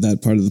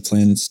 that part of the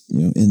planet's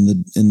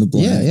in the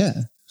black. Yeah.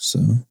 So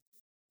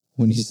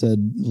when he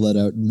said let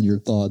out your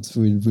thoughts,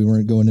 we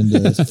weren't going into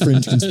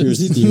fringe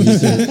conspiracy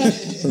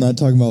theories. We're not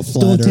talking about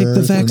flat Don't take the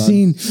Earth.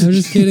 vaccine. I'm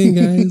just kidding,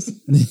 guys.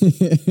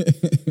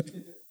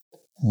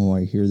 Oh,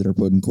 I hear they're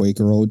putting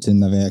Quaker oats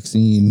in the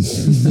vaccine.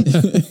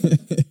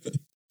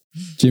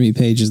 Jimmy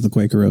Page is the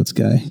Quaker Oats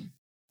guy.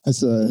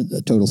 That's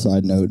a total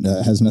side note.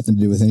 Has nothing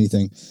to do with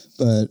anything.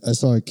 But I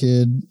saw a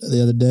kid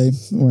the other day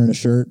wearing a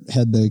shirt,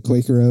 had the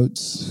Quaker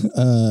Oats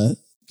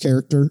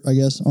character, I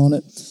guess, on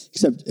it.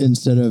 Except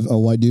instead of a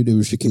white dude, it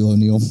was Shaquille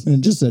O'Neal. And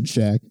it just said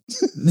Shaq.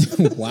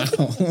 Wow.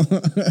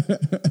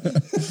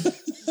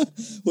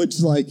 Which,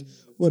 like,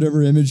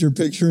 whatever image you're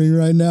picturing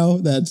right now,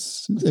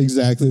 that's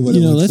exactly what it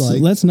looks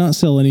like. Let's not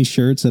sell any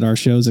shirts at our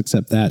shows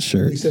except that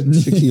shirt. Except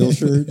Shaquille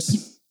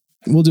shirts.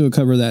 We'll do a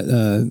cover of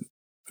that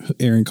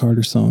Aaron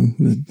Carter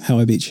song, How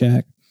I Beat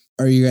Shaq.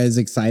 Are you guys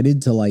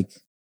excited to like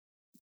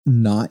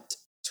not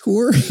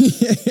tour?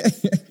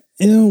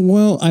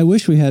 Well, I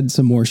wish we had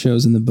some more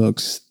shows in the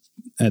books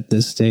at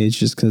this stage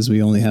just because we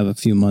only have a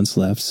few months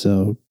left.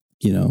 So,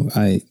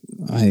 I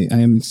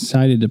am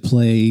excited to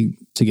play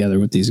together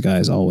with these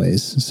guys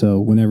always. So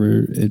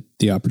whenever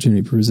the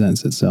opportunity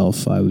presents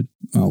itself,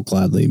 I'll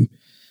gladly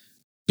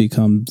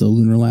become the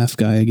Lunar Laugh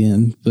guy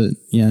again. But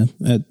yeah,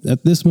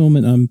 at this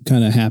moment, I'm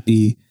kind of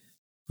happy.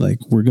 Like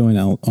we're going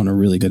out on a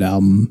really good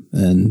album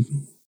and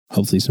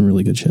hopefully some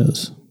really good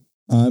shows.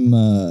 I'm,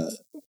 I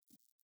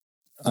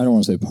don't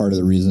want to say part of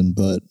the reason,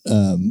 but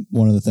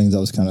one of the things I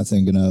was kind of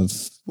thinking of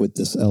with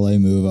this LA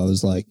move, I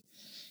was like,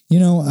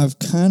 I've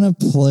kind of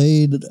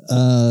played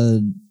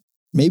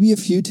maybe a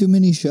few too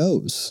many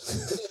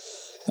shows.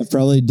 I've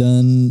probably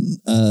done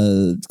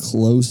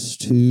close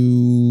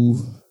to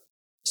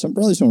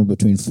probably somewhere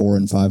between 400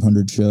 and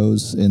 500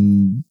 shows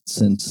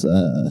since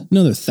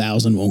Another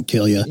 1,000 won't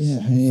kill you.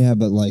 yeah,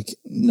 but like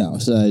no.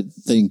 So I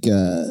think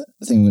I'm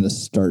going to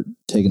start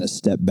taking a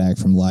step back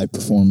from live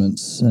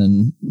performance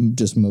and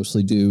just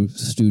mostly do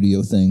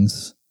studio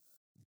things.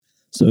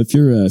 So if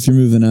you're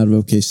moving out of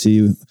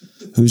OKC,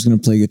 who's going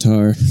to play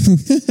guitar?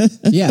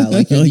 Yeah,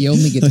 like you're the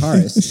only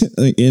guitarist.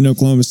 Like in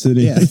Oklahoma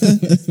City. Yeah.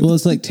 Well,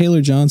 it's like Taylor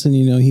Johnson.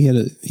 You know, he had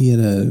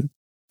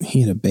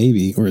a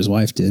baby, or his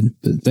wife did,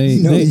 but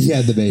He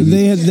had the baby.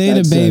 They had a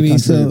That's, baby, contrary to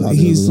so popular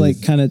he's belief.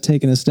 like kind of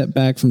taking a step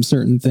back from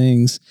certain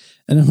things.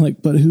 And I'm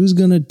like, but who's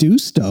gonna do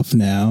stuff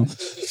now?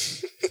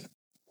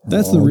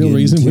 That's the all real getting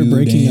reason we're too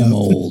breaking damn up.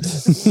 old.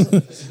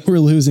 We're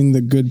losing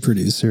the good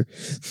producer.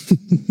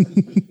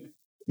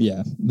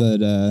 Yeah,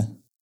 but I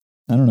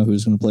don't know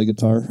who's going to play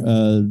guitar.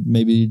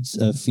 Maybe it's,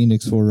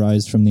 Phoenix will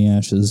rise from the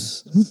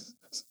ashes.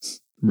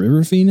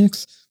 River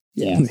Phoenix?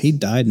 Yeah, He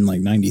died in like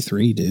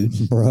 93,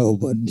 dude. bro,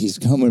 but he's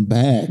coming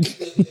back.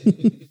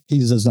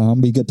 He's a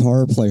zombie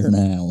guitar player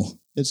now.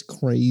 It's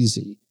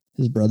crazy.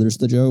 His brother's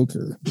the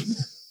Joker.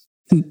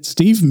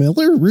 Steve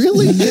Miller?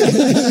 Really?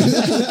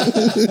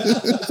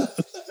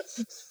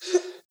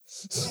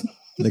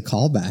 The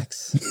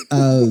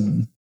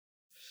callbacks.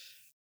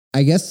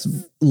 I guess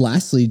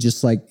lastly,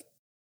 just like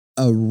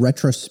a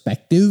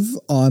retrospective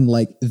on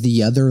like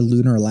the other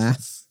Lunar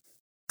Laugh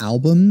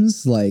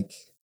albums, like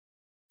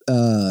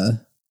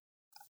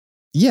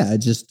yeah,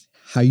 just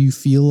how you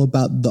feel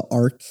about the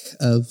arc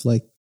of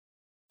like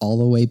all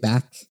the way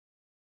back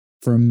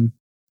from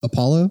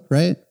Apollo,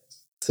 right?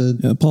 To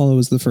Yeah, Apollo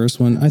was the first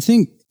one. I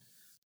think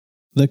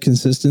the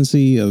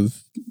consistency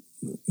of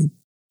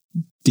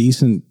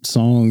decent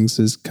songs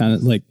is kind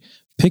of like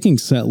picking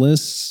set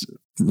lists,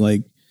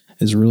 like,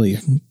 is really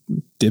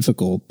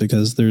difficult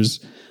because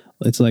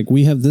it's like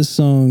we have this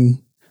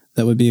song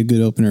that would be a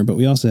good opener, but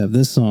we also have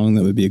this song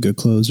that would be a good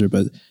closer.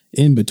 But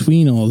in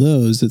between all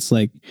those, it's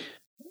like,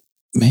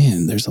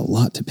 man, there's a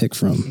lot to pick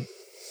from.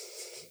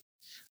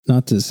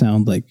 Not to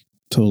sound like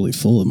totally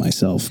full of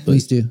myself, but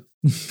please do.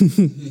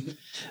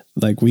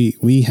 like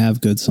we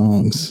have good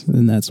songs,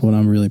 and that's what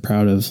I'm really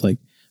proud of. Like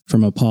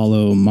from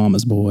Apollo,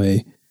 Mama's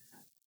Boy,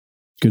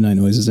 Goodnight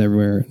Noises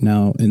Everywhere,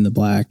 now In the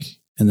Black,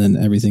 and then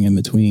everything in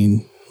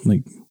between.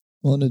 Like,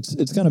 Well, and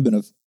it's kind of been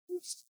a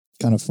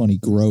kind of funny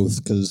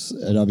growth because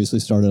it obviously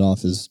started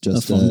off as a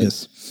just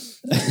fungus.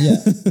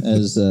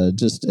 as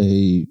just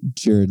a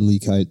Jared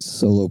Leakite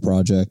solo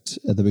project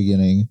at the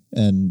beginning,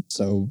 and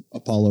so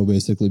Apollo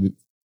basically,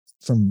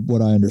 from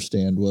what I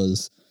understand,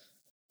 was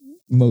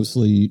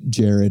mostly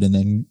Jared, and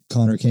then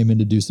Connor came in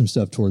to do some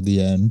stuff toward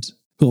the end.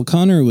 Well,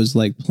 Connor was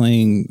like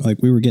playing, like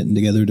we were getting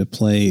together to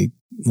play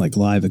like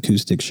live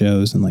acoustic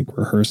shows and like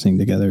rehearsing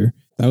together.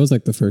 That was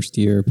like the first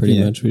year,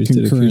 pretty much. We just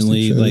did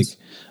concurrently. acoustic Like shows.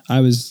 I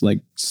was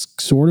like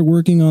sort of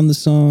working on the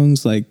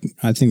songs. Like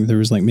I think there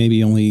was like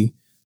maybe only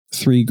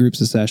 3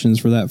 groups of sessions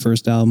for that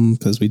first album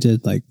because we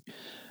did like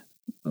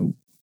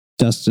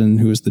Dustin,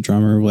 who was the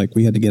drummer. Like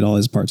we had to get all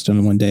his parts done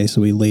in one day,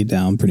 so we laid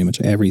down pretty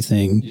much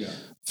everything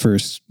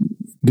first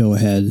go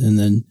ahead, and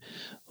then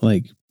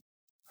like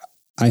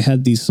I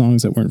had these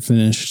songs that weren't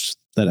finished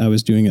that I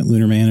was doing at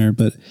Lunar Manor,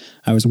 but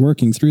I was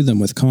working through them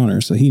with Connor,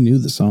 so he knew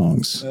the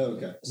songs.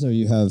 So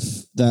you have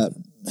that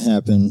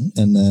happen,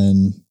 and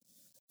then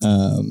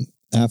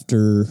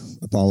after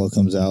Apollo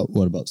comes out,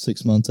 what, about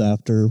 6 months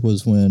after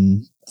was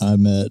when I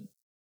met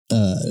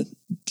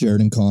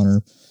Jared and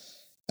Connor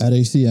at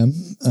ACM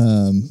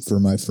for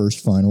my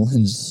first final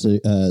in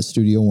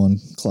Studio One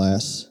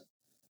class.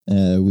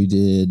 We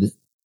did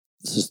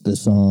the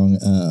song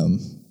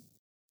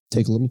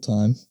 "Take a Little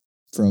Time"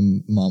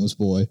 from Mama's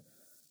Boy.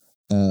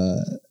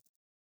 And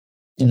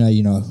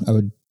I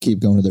would keep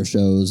going to their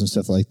shows and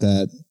stuff like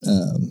that.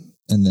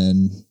 And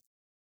then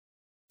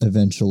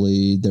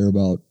eventually they're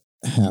about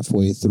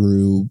halfway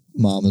through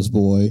Mama's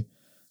Boy,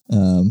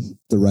 the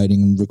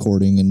writing and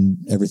recording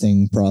and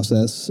everything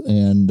process.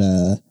 And,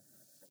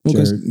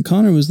 Because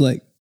Connor was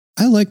like,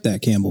 I like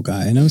that Campbell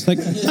guy. And I was like,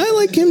 I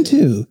like him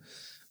too.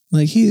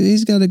 Like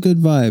he's got a good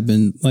vibe.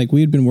 And like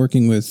we had been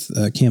working with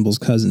Campbell's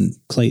cousin,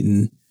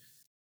 Clayton,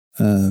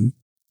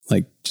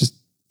 like just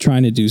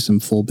trying to do some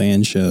full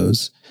band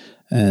shows,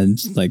 and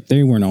like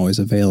they weren't always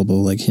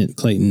available. Like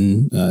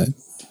Clayton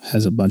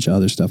has a bunch of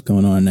other stuff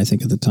going on, and I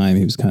think at the time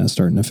he was kind of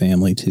starting a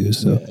family too.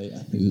 So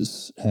yeah, he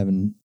was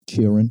having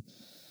children.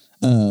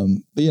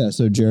 But yeah,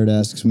 so Jared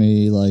asks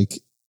me like,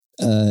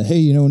 hey,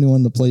 you know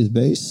anyone that plays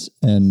bass?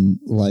 And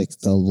like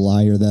the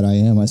liar that I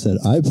am, I said,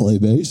 I play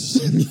bass.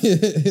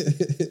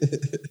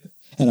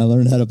 And I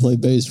learned how to play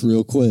bass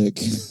real quick.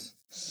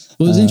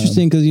 well, it was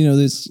interesting because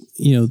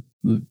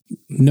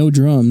no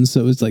drums,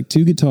 so it was like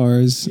 2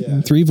 guitars,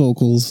 3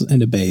 vocals,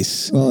 and a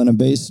bass. Well, and a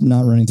bass,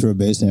 not running through a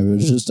bass amp, it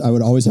was just, I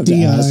would always have to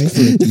DI. ask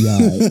for a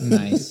DI.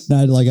 Nice.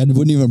 I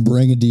wouldn't even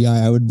bring a DI.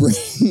 I would bring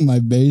my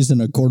bass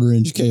and a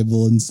 1/4-inch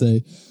cable and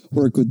say,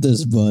 work with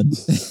this, bud.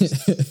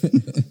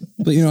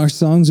 But our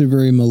songs are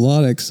very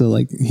melodic, so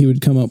like he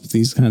would come up with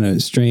these kind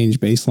of strange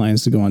bass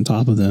lines to go on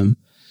top of them.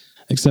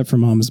 Except for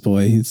Mama's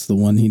Boy, it's the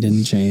one he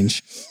didn't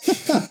change.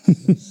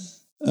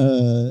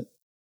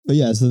 But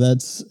yeah, so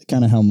that's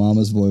kind of how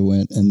Mama's Boy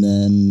went. And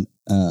then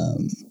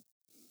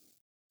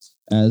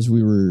as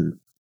we were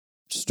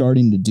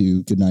starting to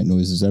do Goodnight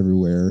Noises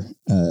Everywhere,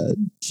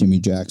 Jimmy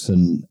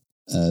Jackson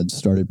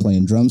started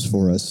playing drums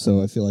for us.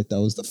 So I feel like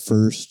that was the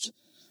first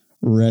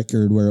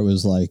record where it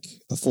was like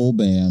a full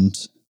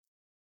band.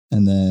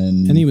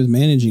 And he was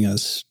managing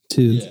us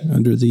too,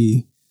 under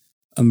the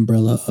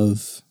umbrella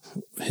of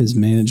his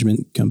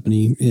management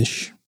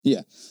company-ish.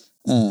 Yeah.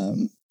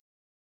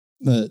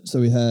 But so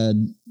we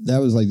had, that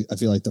was like, I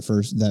feel like the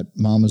first, that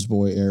Mama's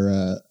Boy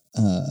era,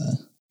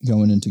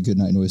 going into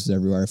Goodnight Noises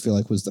Everywhere, I feel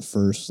like was the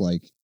first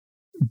like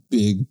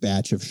big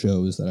batch of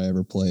shows that I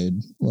ever played,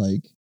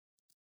 like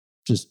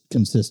just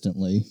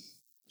consistently.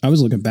 I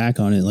was looking back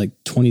on it, like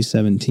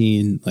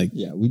 2017, like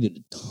Yeah, we did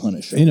a ton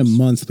of shows. in a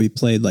month we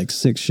played like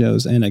 6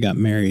 shows, and I got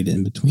married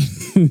in between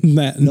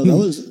that. No, that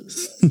was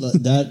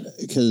that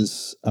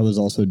because I was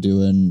also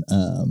doing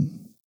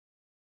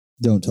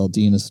Don't Tell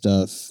Dina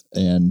stuff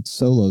and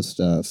solo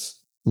stuff.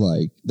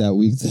 Like that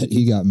week that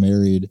he got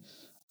married,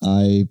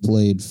 I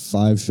played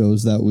 5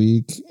 shows that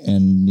week,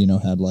 and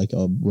had like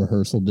a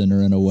rehearsal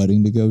dinner and a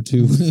wedding to go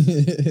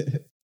to.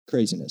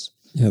 Craziness.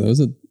 Yeah, that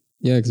was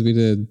because we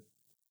did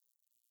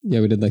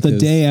like the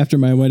day after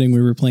my wedding,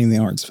 we were playing the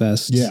Arts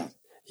Fest. Yeah.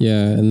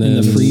 Yeah, and then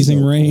In the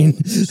freezing rain.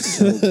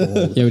 So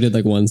cold. Yeah, we did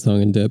like one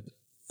song and dip.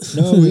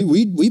 No,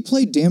 we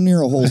played damn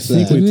near a whole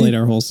set. I think we played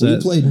our whole set.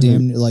 We played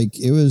damn near, like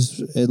it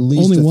was at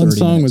least Only a one 30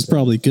 song minute was set.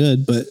 probably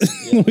good, but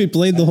we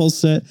played the whole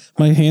set.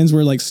 My hands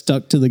were like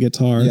stuck to the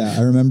guitar. Yeah,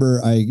 I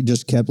remember I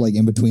just kept like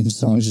in between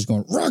songs just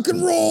going rock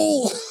and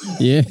roll.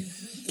 Yeah,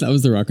 that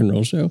was the rock and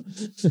roll show.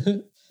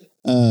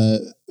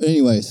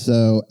 Anyway,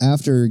 so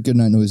after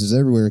Goodnight Noises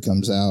Everywhere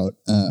comes out,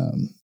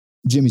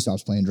 Jimmy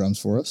stops playing drums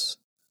for us.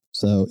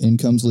 So in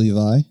comes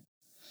Levi.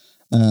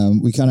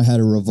 We kind of had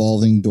a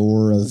revolving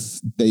door of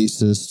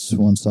bassists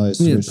once I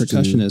We had switched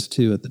percussionist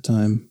too at the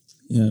time.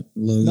 Yeah,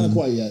 Logan. Not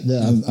quite yet.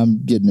 Yeah,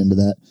 I'm getting into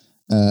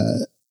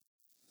that.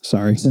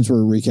 Sorry. Since we're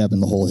recapping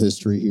the whole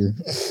history here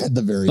at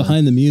the very end.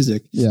 Behind the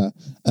music. Yeah.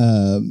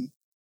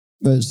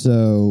 But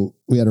so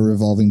we had a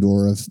revolving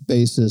door of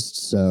bassists.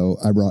 So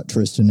I brought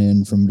Tristan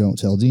in from Don't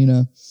Tell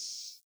Dina.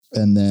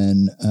 And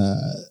then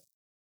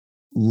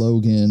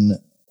Logan,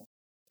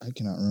 I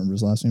cannot remember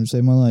his last name to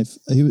save my life.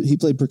 He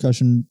played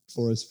percussion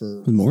for us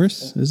for...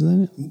 Morris,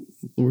 isn't that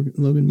it?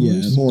 Logan Yeah,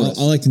 Morris? Morris.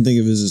 all I can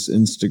think of is his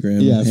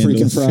Instagram. Yeah, handle,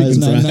 Freaking Fries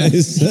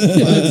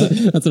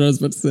 99. That's what I was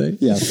about to say.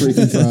 Yeah,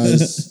 Freaking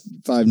Fries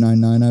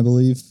 599, I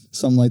believe.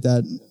 Something like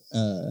that.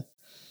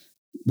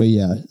 But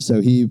yeah,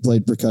 so he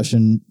played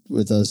percussion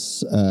with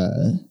us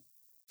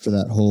for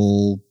that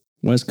whole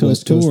West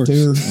Coast West Coast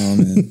tour. Oh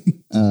man.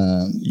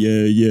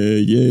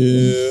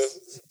 Yeah.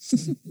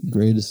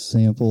 Greatest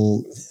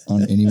sample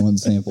on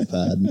anyone's sample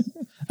pad.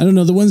 I don't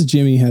know. The ones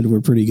Jimmy had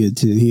were pretty good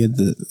too. He had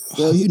the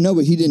Well,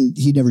 but he didn't.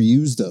 He never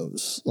used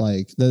those.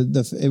 Like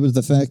it was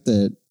the fact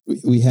that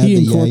we had he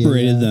the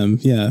incorporated yeah. them.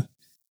 Yeah.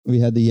 We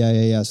had the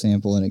yeah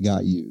sample and it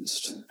got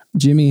used.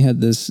 Jimmy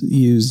had this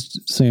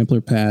used sampler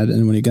pad,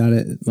 and when he got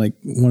it, like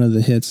one of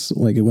the hits,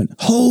 like it went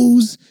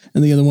hose,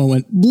 and the other one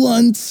went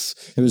blunts.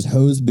 It was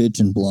hose, bitch,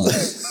 and blunt.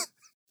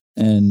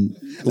 And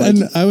like,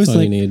 And I was all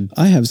you like, need.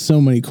 I have so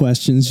many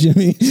questions,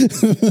 Jimmy.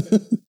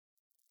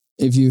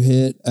 if you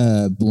hit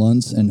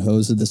blunts and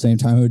hose at the same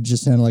time, it would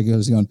just sound like it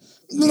was going.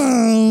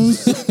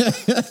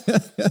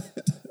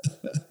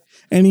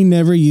 And he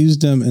never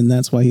used them, and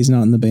that's why he's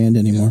not in the band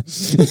anymore. He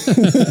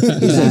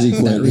says he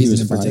quit. That He reason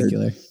was in fired.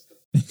 particular.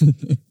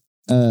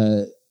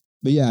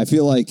 But yeah, I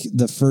feel like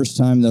the first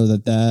time though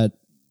that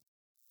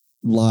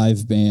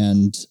live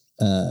band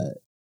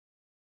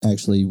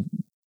actually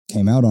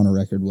came out on a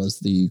record was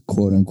the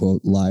quote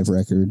unquote live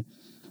record.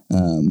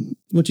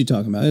 What you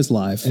talking about? It's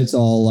live. It's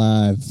all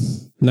live.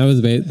 And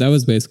that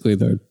was basically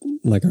our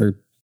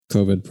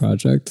COVID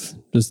project.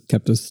 Just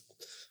kept us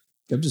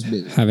Just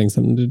busy. having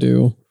something to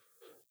do.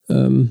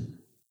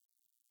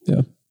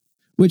 Yeah.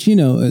 Which,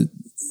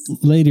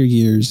 later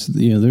years,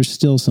 there's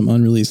still some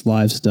unreleased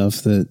live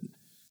stuff that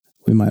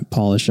we might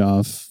polish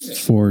off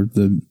for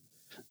the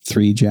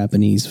 3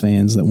 Japanese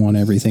fans that want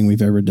everything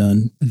we've ever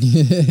done.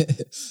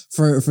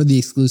 for the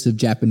exclusive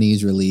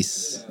Japanese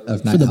release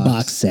of Night For the Hawks.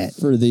 box set.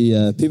 For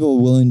the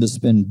people willing to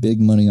spend big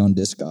money on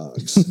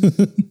Discogs.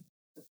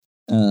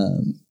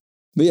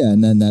 But yeah,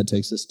 and then that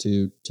takes us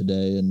to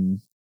today and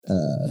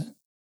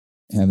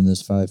having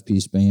this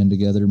 5-piece band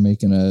together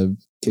making a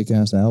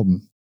kick-ass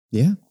album.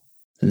 Yeah.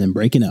 And then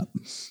breaking up.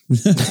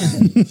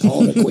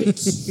 Call it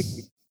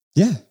quits.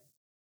 Yeah.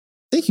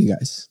 Thank you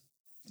guys.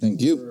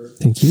 Thank you.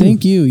 Thank you.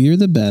 Thank you. You're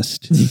the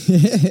best.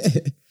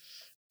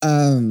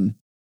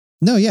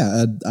 No,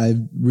 yeah, I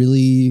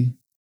really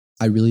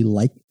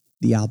like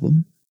the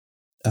album.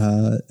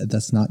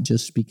 That's not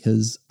just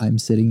because I'm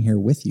sitting here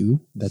with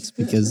you. That's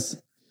because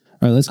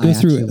All right, let's go I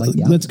through. actually like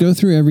the Let's go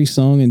through every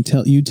song and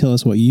tell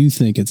us what you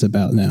think it's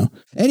about now.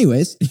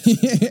 anyways,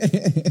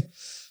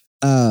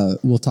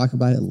 we'll talk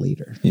about it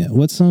later. Yeah,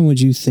 what song would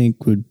you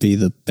think would be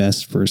the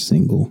best first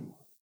single?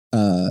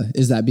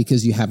 Is that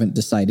because you haven't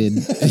decided?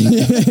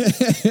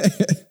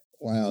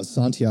 Wow,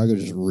 Santiago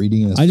just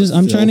reading us.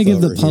 I'm trying to give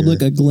the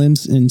public a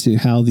glimpse into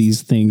how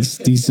these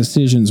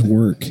decisions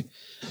work.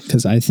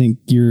 Because I think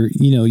your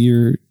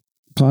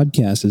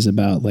podcast is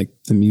about like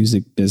the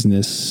music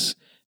business,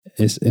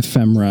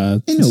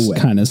 ephemera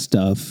kind of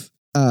stuff.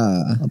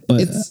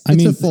 But it's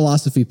a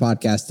philosophy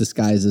podcast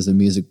disguised as a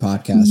music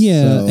podcast.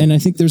 Yeah, so. and I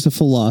think there's a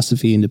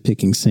philosophy into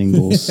picking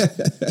singles.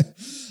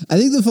 I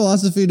think the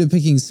philosophy to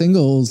picking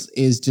singles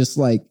is just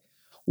like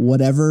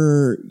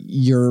whatever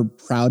you're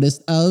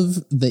proudest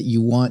of that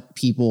you want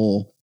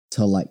people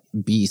to like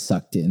be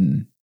sucked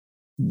in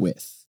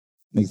with.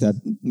 Make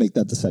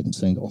that the second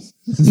single.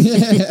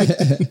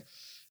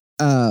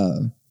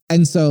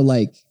 And so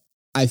like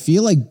I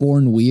feel like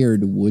Born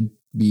Weird would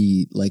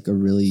be like a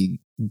really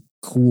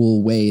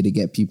cool way to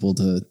get people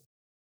to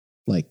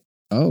like,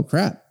 oh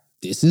crap,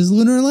 this is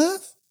Lunar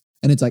Laugh?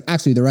 And it's like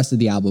actually the rest of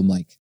the album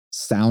like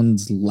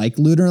sounds like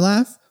Lunar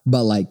Laugh,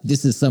 but like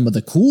this is some of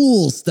the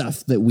cool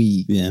stuff that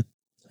we I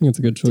think it's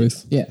a good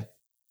choice. Yeah.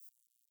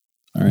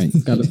 All right.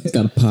 Got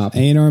to pop.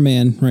 A&R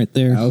man right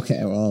there. Okay,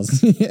 well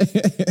throw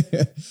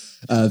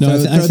I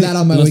think that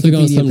on my unless we go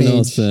on Wikipedia something page.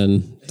 else,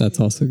 then that's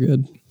also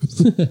good.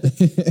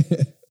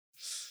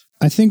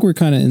 I think we're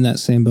kind of in that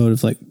same boat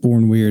of like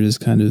Born Weird is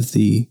kind of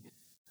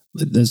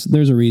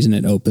there's a reason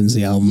it opens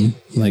the album.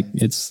 Like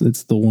it's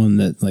the one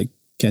that like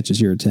catches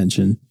your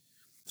attention.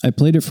 I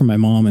played it for my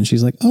mom and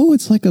she's like, oh,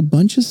 it's like a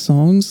bunch of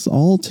songs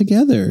all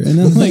together. And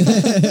I'm like,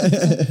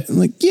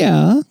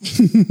 yeah.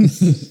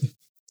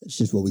 It's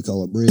just what we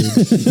call a bridge.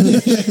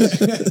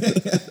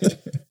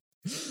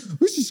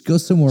 We should just go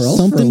somewhere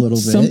else for a little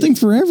bit. Something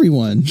for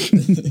everyone.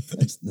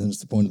 That's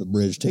the point of the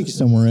bridge. Take you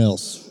somewhere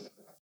else.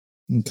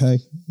 Okay.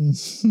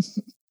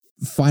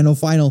 Final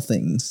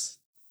things.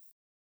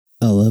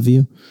 I love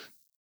you.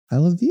 I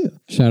love you.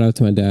 Shout out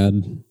to my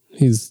dad.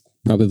 He's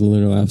probably the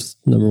Lunar Laugh's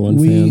 #1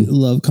 We fan.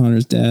 love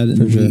Connor's dad, and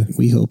For sure.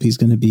 we hope he's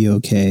going to be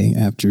okay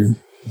after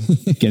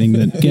getting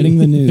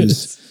the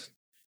news.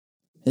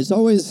 It's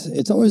always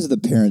the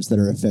parents that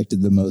are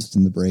affected the most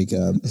in the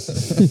breakup.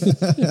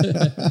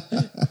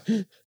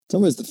 It's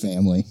always the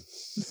family.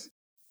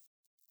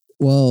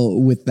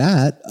 Well, with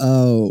that,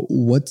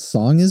 what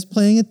song is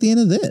playing at the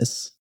end of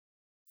this?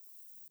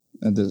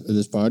 At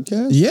this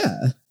podcast?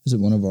 Yeah. Is it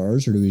one of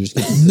ours, or do we just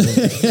get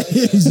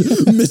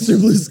Mr.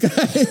 Blue Sky.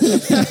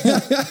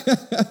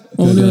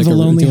 Owner of a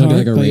Lonely do you want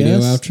Heart. to do like a but radio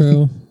yes.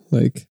 outro?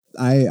 Like,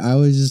 I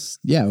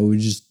would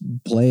just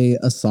play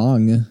a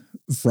song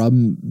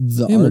from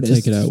the and we'll artist.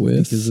 take it out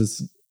with. Because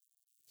it's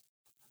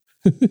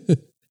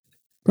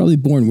Probably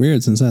Born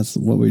Weird, since that's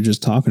what we were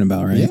just talking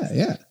about, right?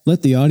 yeah.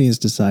 Let the audience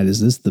decide, is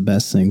this the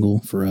best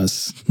single for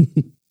us?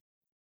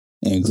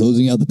 And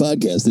closing out the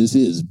podcast, this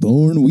is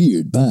Born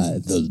Weird by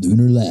the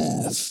Lunar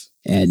Laugh.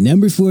 At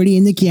number 40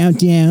 in the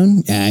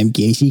countdown, I'm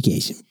Casey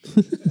Kasem.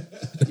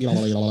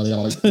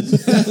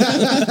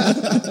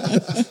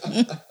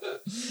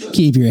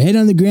 Keep your head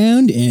on the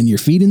ground and your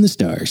feet in the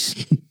stars.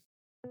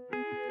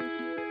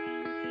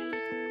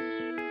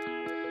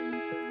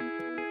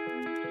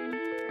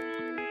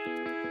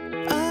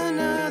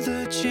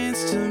 Another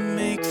chance to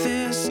make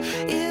this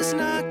is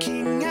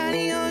knocking at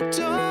your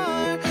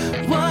door.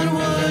 What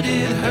would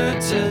it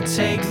hurt to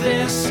take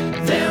this?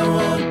 There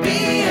won't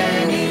be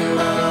any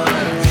more.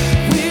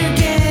 We're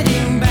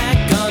getting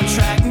back on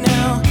track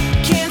now.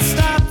 Can't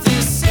stop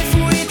this if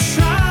we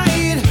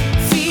tried.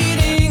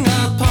 Feeding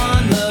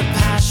upon the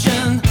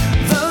passion,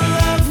 the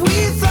love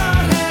we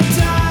thought had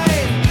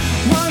died.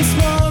 Once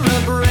more a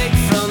break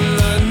from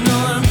the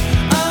norm.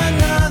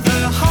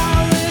 Another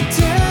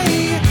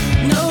holiday.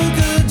 No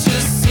good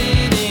just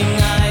sitting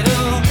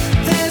idle.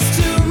 There's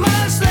too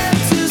much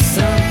left to say.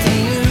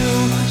 Something new,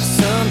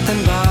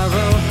 something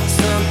borrowed,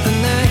 something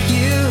that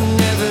you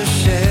never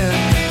share.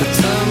 The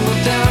tumble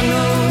down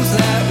roads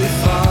that we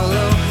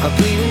follow, our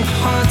bleeding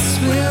hearts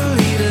will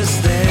lead us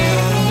there.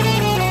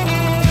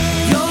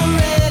 You're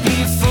ready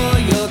for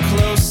your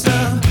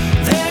close-up.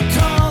 They're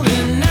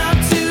calling out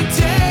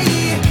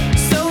today.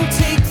 So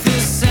take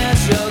this as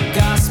your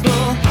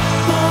gospel.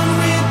 Born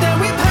with that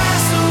we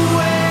pass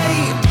away.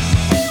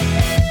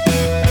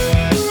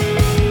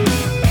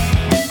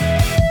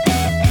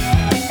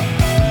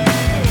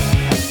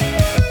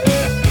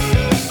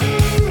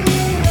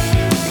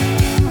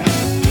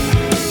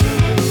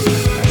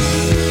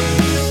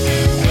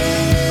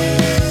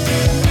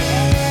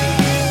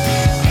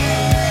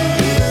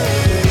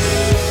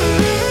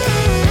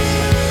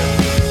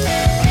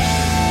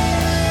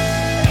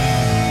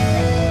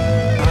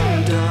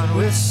 I'm done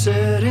with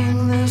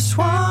sitting this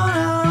one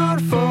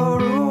out for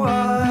a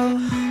while,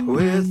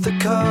 with the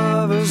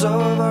covers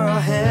over our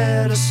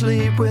head,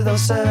 asleep with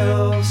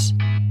ourselves.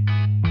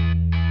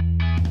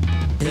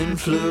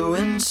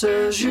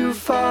 Influencers you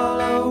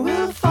follow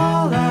will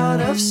fall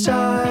out of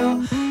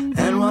style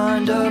and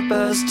wind up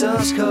as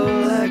dust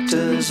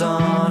collectors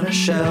on a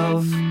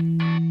shelf.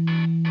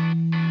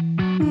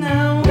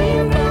 Now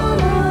we've grown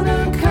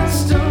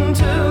unaccustomed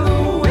to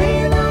the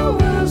way the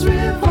world's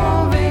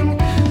revolving,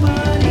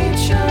 but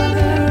each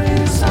other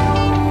is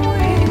all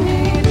we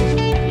need.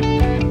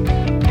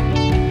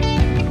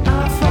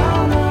 I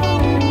follow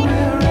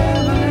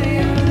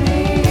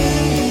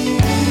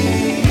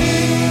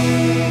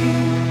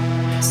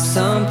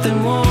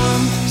Something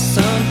warm,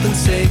 something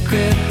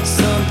sacred,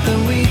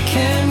 something we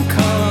can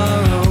call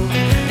our own.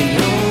 The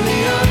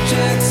only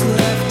objects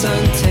left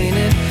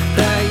untainted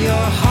that your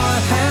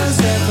heart has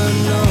ever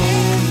known.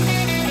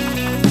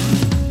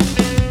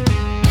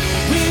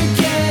 We're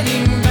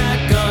getting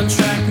back on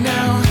track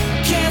now.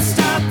 Can't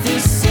stop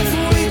this if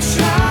we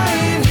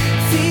tried.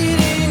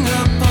 Feeding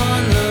up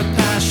on the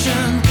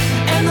passion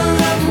and the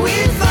love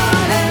we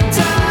thought had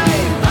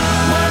died.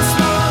 Once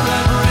more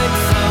a break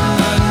from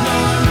the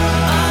norm,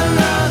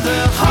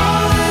 another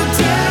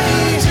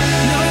holiday.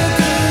 No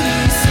good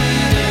in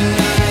sitting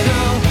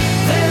idle,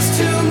 there's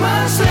too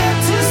much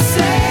left to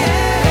say.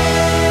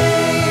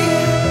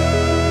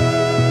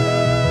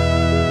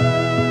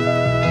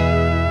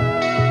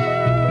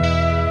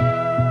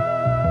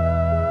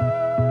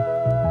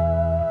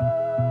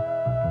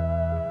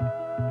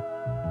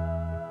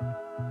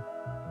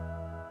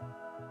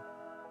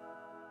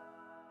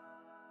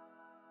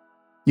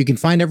 You can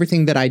find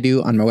everything that I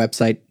do on my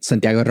website,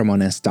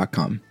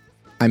 santiagoramones.com.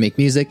 I make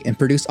music and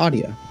produce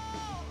audio.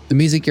 The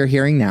music you're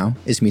hearing now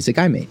is music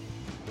I made.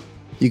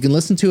 You can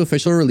listen to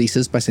official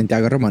releases by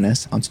Santiago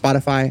Ramones on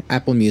Spotify,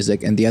 Apple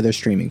Music, and the other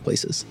streaming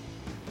places.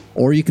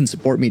 Or you can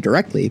support me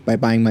directly by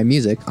buying my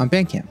music on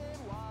Bandcamp.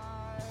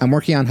 I'm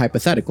working on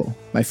Hypothetical,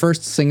 my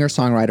first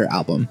singer-songwriter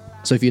album,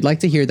 so if you'd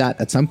like to hear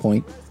that at some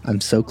point, I'm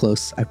so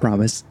close, I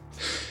promise.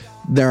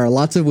 There are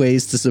lots of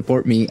ways to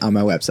support me on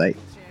my website.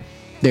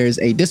 There's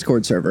a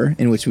Discord server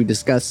in which we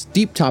discuss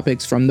deep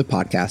topics from the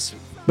podcast,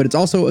 but it's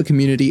also a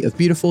community of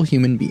beautiful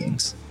human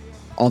beings.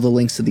 All the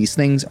links to these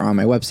things are on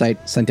my website,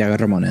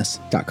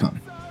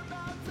 santiagoramones.com.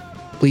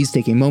 Please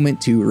take a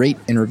moment to rate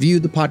and review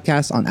the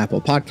podcast on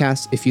Apple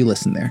Podcasts if you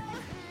listen there.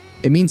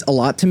 It means a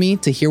lot to me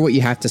to hear what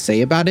you have to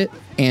say about it,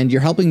 and you're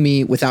helping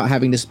me without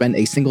having to spend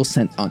a single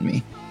cent on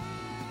me.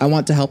 I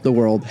want to help the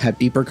world have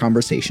deeper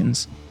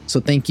conversations, so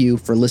thank you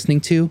for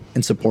listening to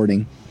and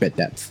supporting Bit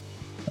Depth.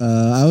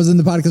 I was in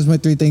the podcast with my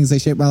 3 things. They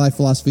shape my life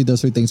philosophy.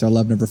 Those 3 things are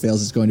love never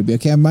fails. It's going to be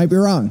okay. I might be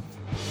wrong.